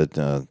word said,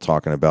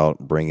 talking about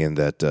bringing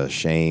that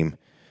shame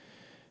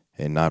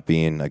and not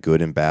being a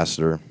good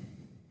ambassador.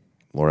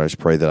 Lord, I just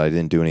pray that I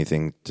didn't do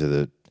anything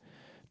to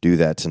do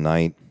that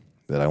tonight,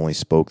 that I only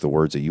spoke the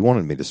words that you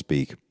wanted me to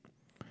speak.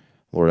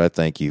 Lord, I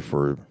thank you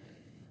for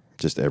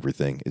just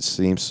everything. It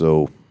seems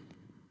so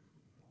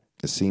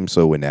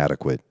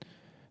inadequate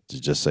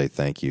to just say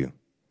thank you.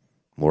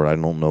 Lord, I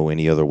don't know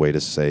any other way to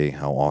say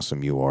how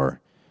awesome you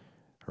are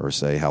or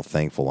say how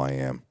thankful I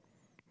am,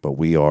 but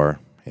we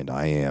are, and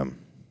I am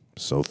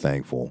so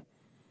thankful.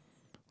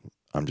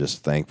 I'm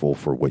just thankful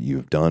for what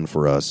you've done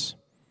for us.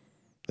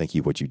 Thank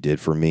you what you did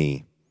for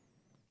me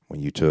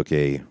when you took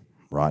a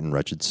rotten,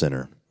 wretched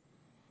sinner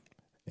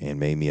and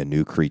made me a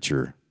new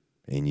creature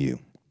in you.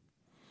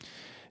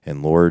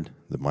 And Lord,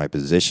 my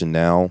position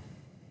now,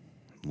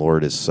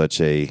 Lord, is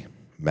such a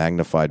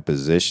magnified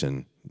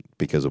position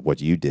because of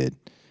what you did.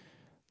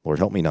 Lord,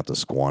 help me not to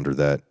squander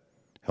that.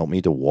 Help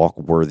me to walk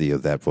worthy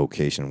of that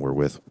vocation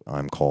wherewith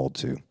I'm called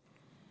to.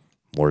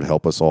 Lord,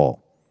 help us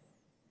all.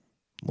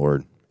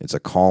 Lord, it's a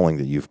calling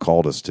that you've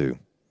called us to.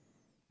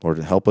 Lord,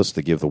 help us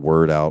to give the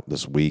word out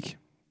this week,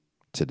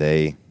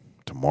 today,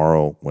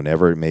 tomorrow,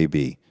 whenever it may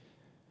be.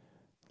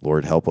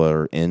 Lord, help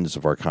our ends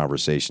of our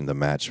conversation to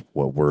match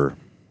what we're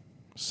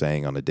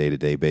saying on a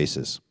day-to-day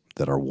basis,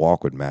 that our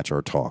walk would match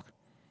our talk.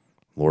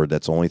 Lord,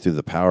 that's only through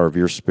the power of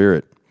your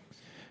Spirit,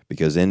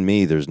 because in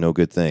me there's no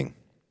good thing.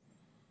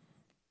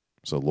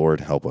 So,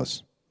 Lord, help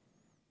us.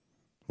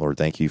 Lord,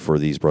 thank you for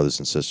these brothers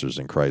and sisters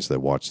in Christ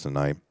that watched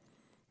tonight.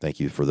 Thank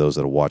you for those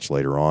that will watch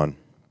later on.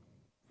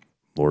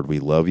 Lord, we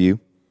love you.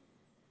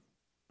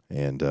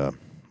 And,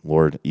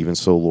 Lord, even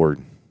so,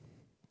 Lord,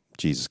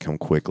 Jesus, come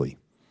quickly.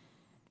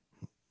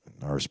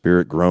 Our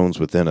spirit groans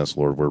within us,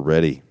 Lord. We're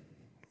ready.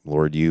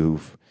 Lord,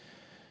 you've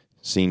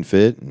seen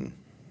fit and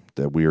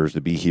that we are to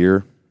be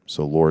here.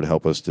 So, Lord,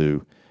 help us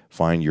to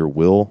find your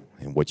will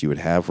and what you would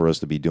have for us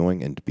to be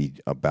doing and to be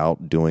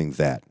about doing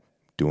that,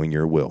 doing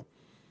your will.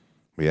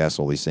 We ask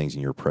all these things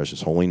in your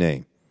precious holy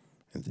name.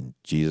 And in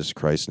Jesus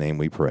Christ's name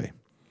we pray.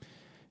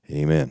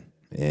 Amen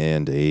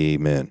and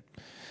amen.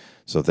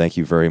 So thank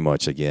you very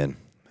much again.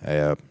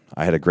 I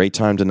had a great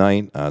time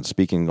tonight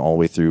speaking all the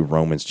way through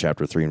Romans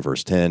chapter 3 and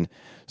verse 10.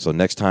 So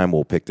next time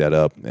we'll pick that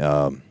up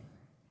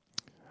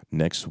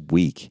next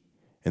week.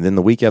 And then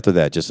the week after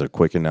that, just a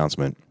quick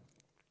announcement.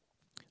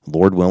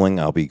 Lord willing,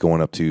 I'll be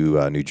going up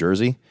to New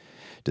Jersey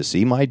to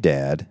see my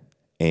dad,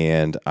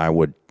 and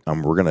we're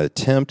going to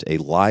attempt a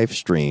live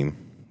stream,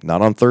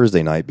 not on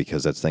Thursday night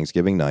because that's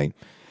Thanksgiving night,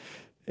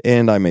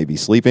 and I may be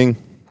sleeping,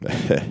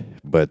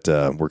 but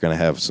we're going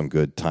to have some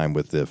good time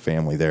with the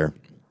family there.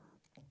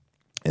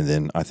 And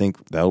then I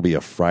think that'll be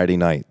a Friday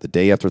night, the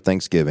day after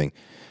Thanksgiving.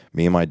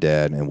 me and my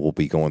dad, and we'll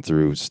be going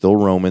through still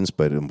Romans,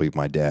 but it'll be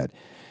my dad.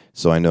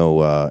 So I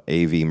know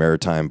AV,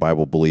 Maritime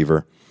Bible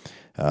Believer,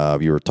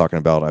 you were talking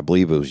about, I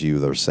believe it was you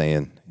that was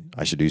saying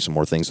I should do some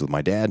more things with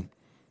my dad.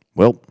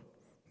 Well,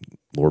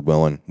 Lord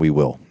willing, we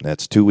will.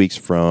 That's 2 weeks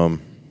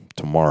from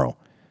tomorrow.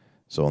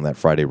 So on that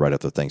Friday right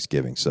after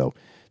Thanksgiving. So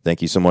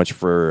thank you so much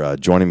for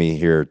joining me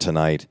here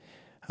tonight.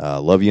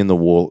 Love you in the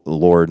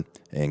Lord,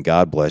 and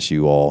God bless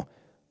you all.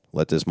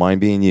 Let this mind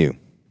be in you.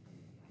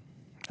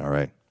 All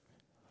right.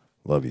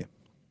 Love you.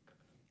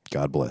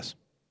 God bless.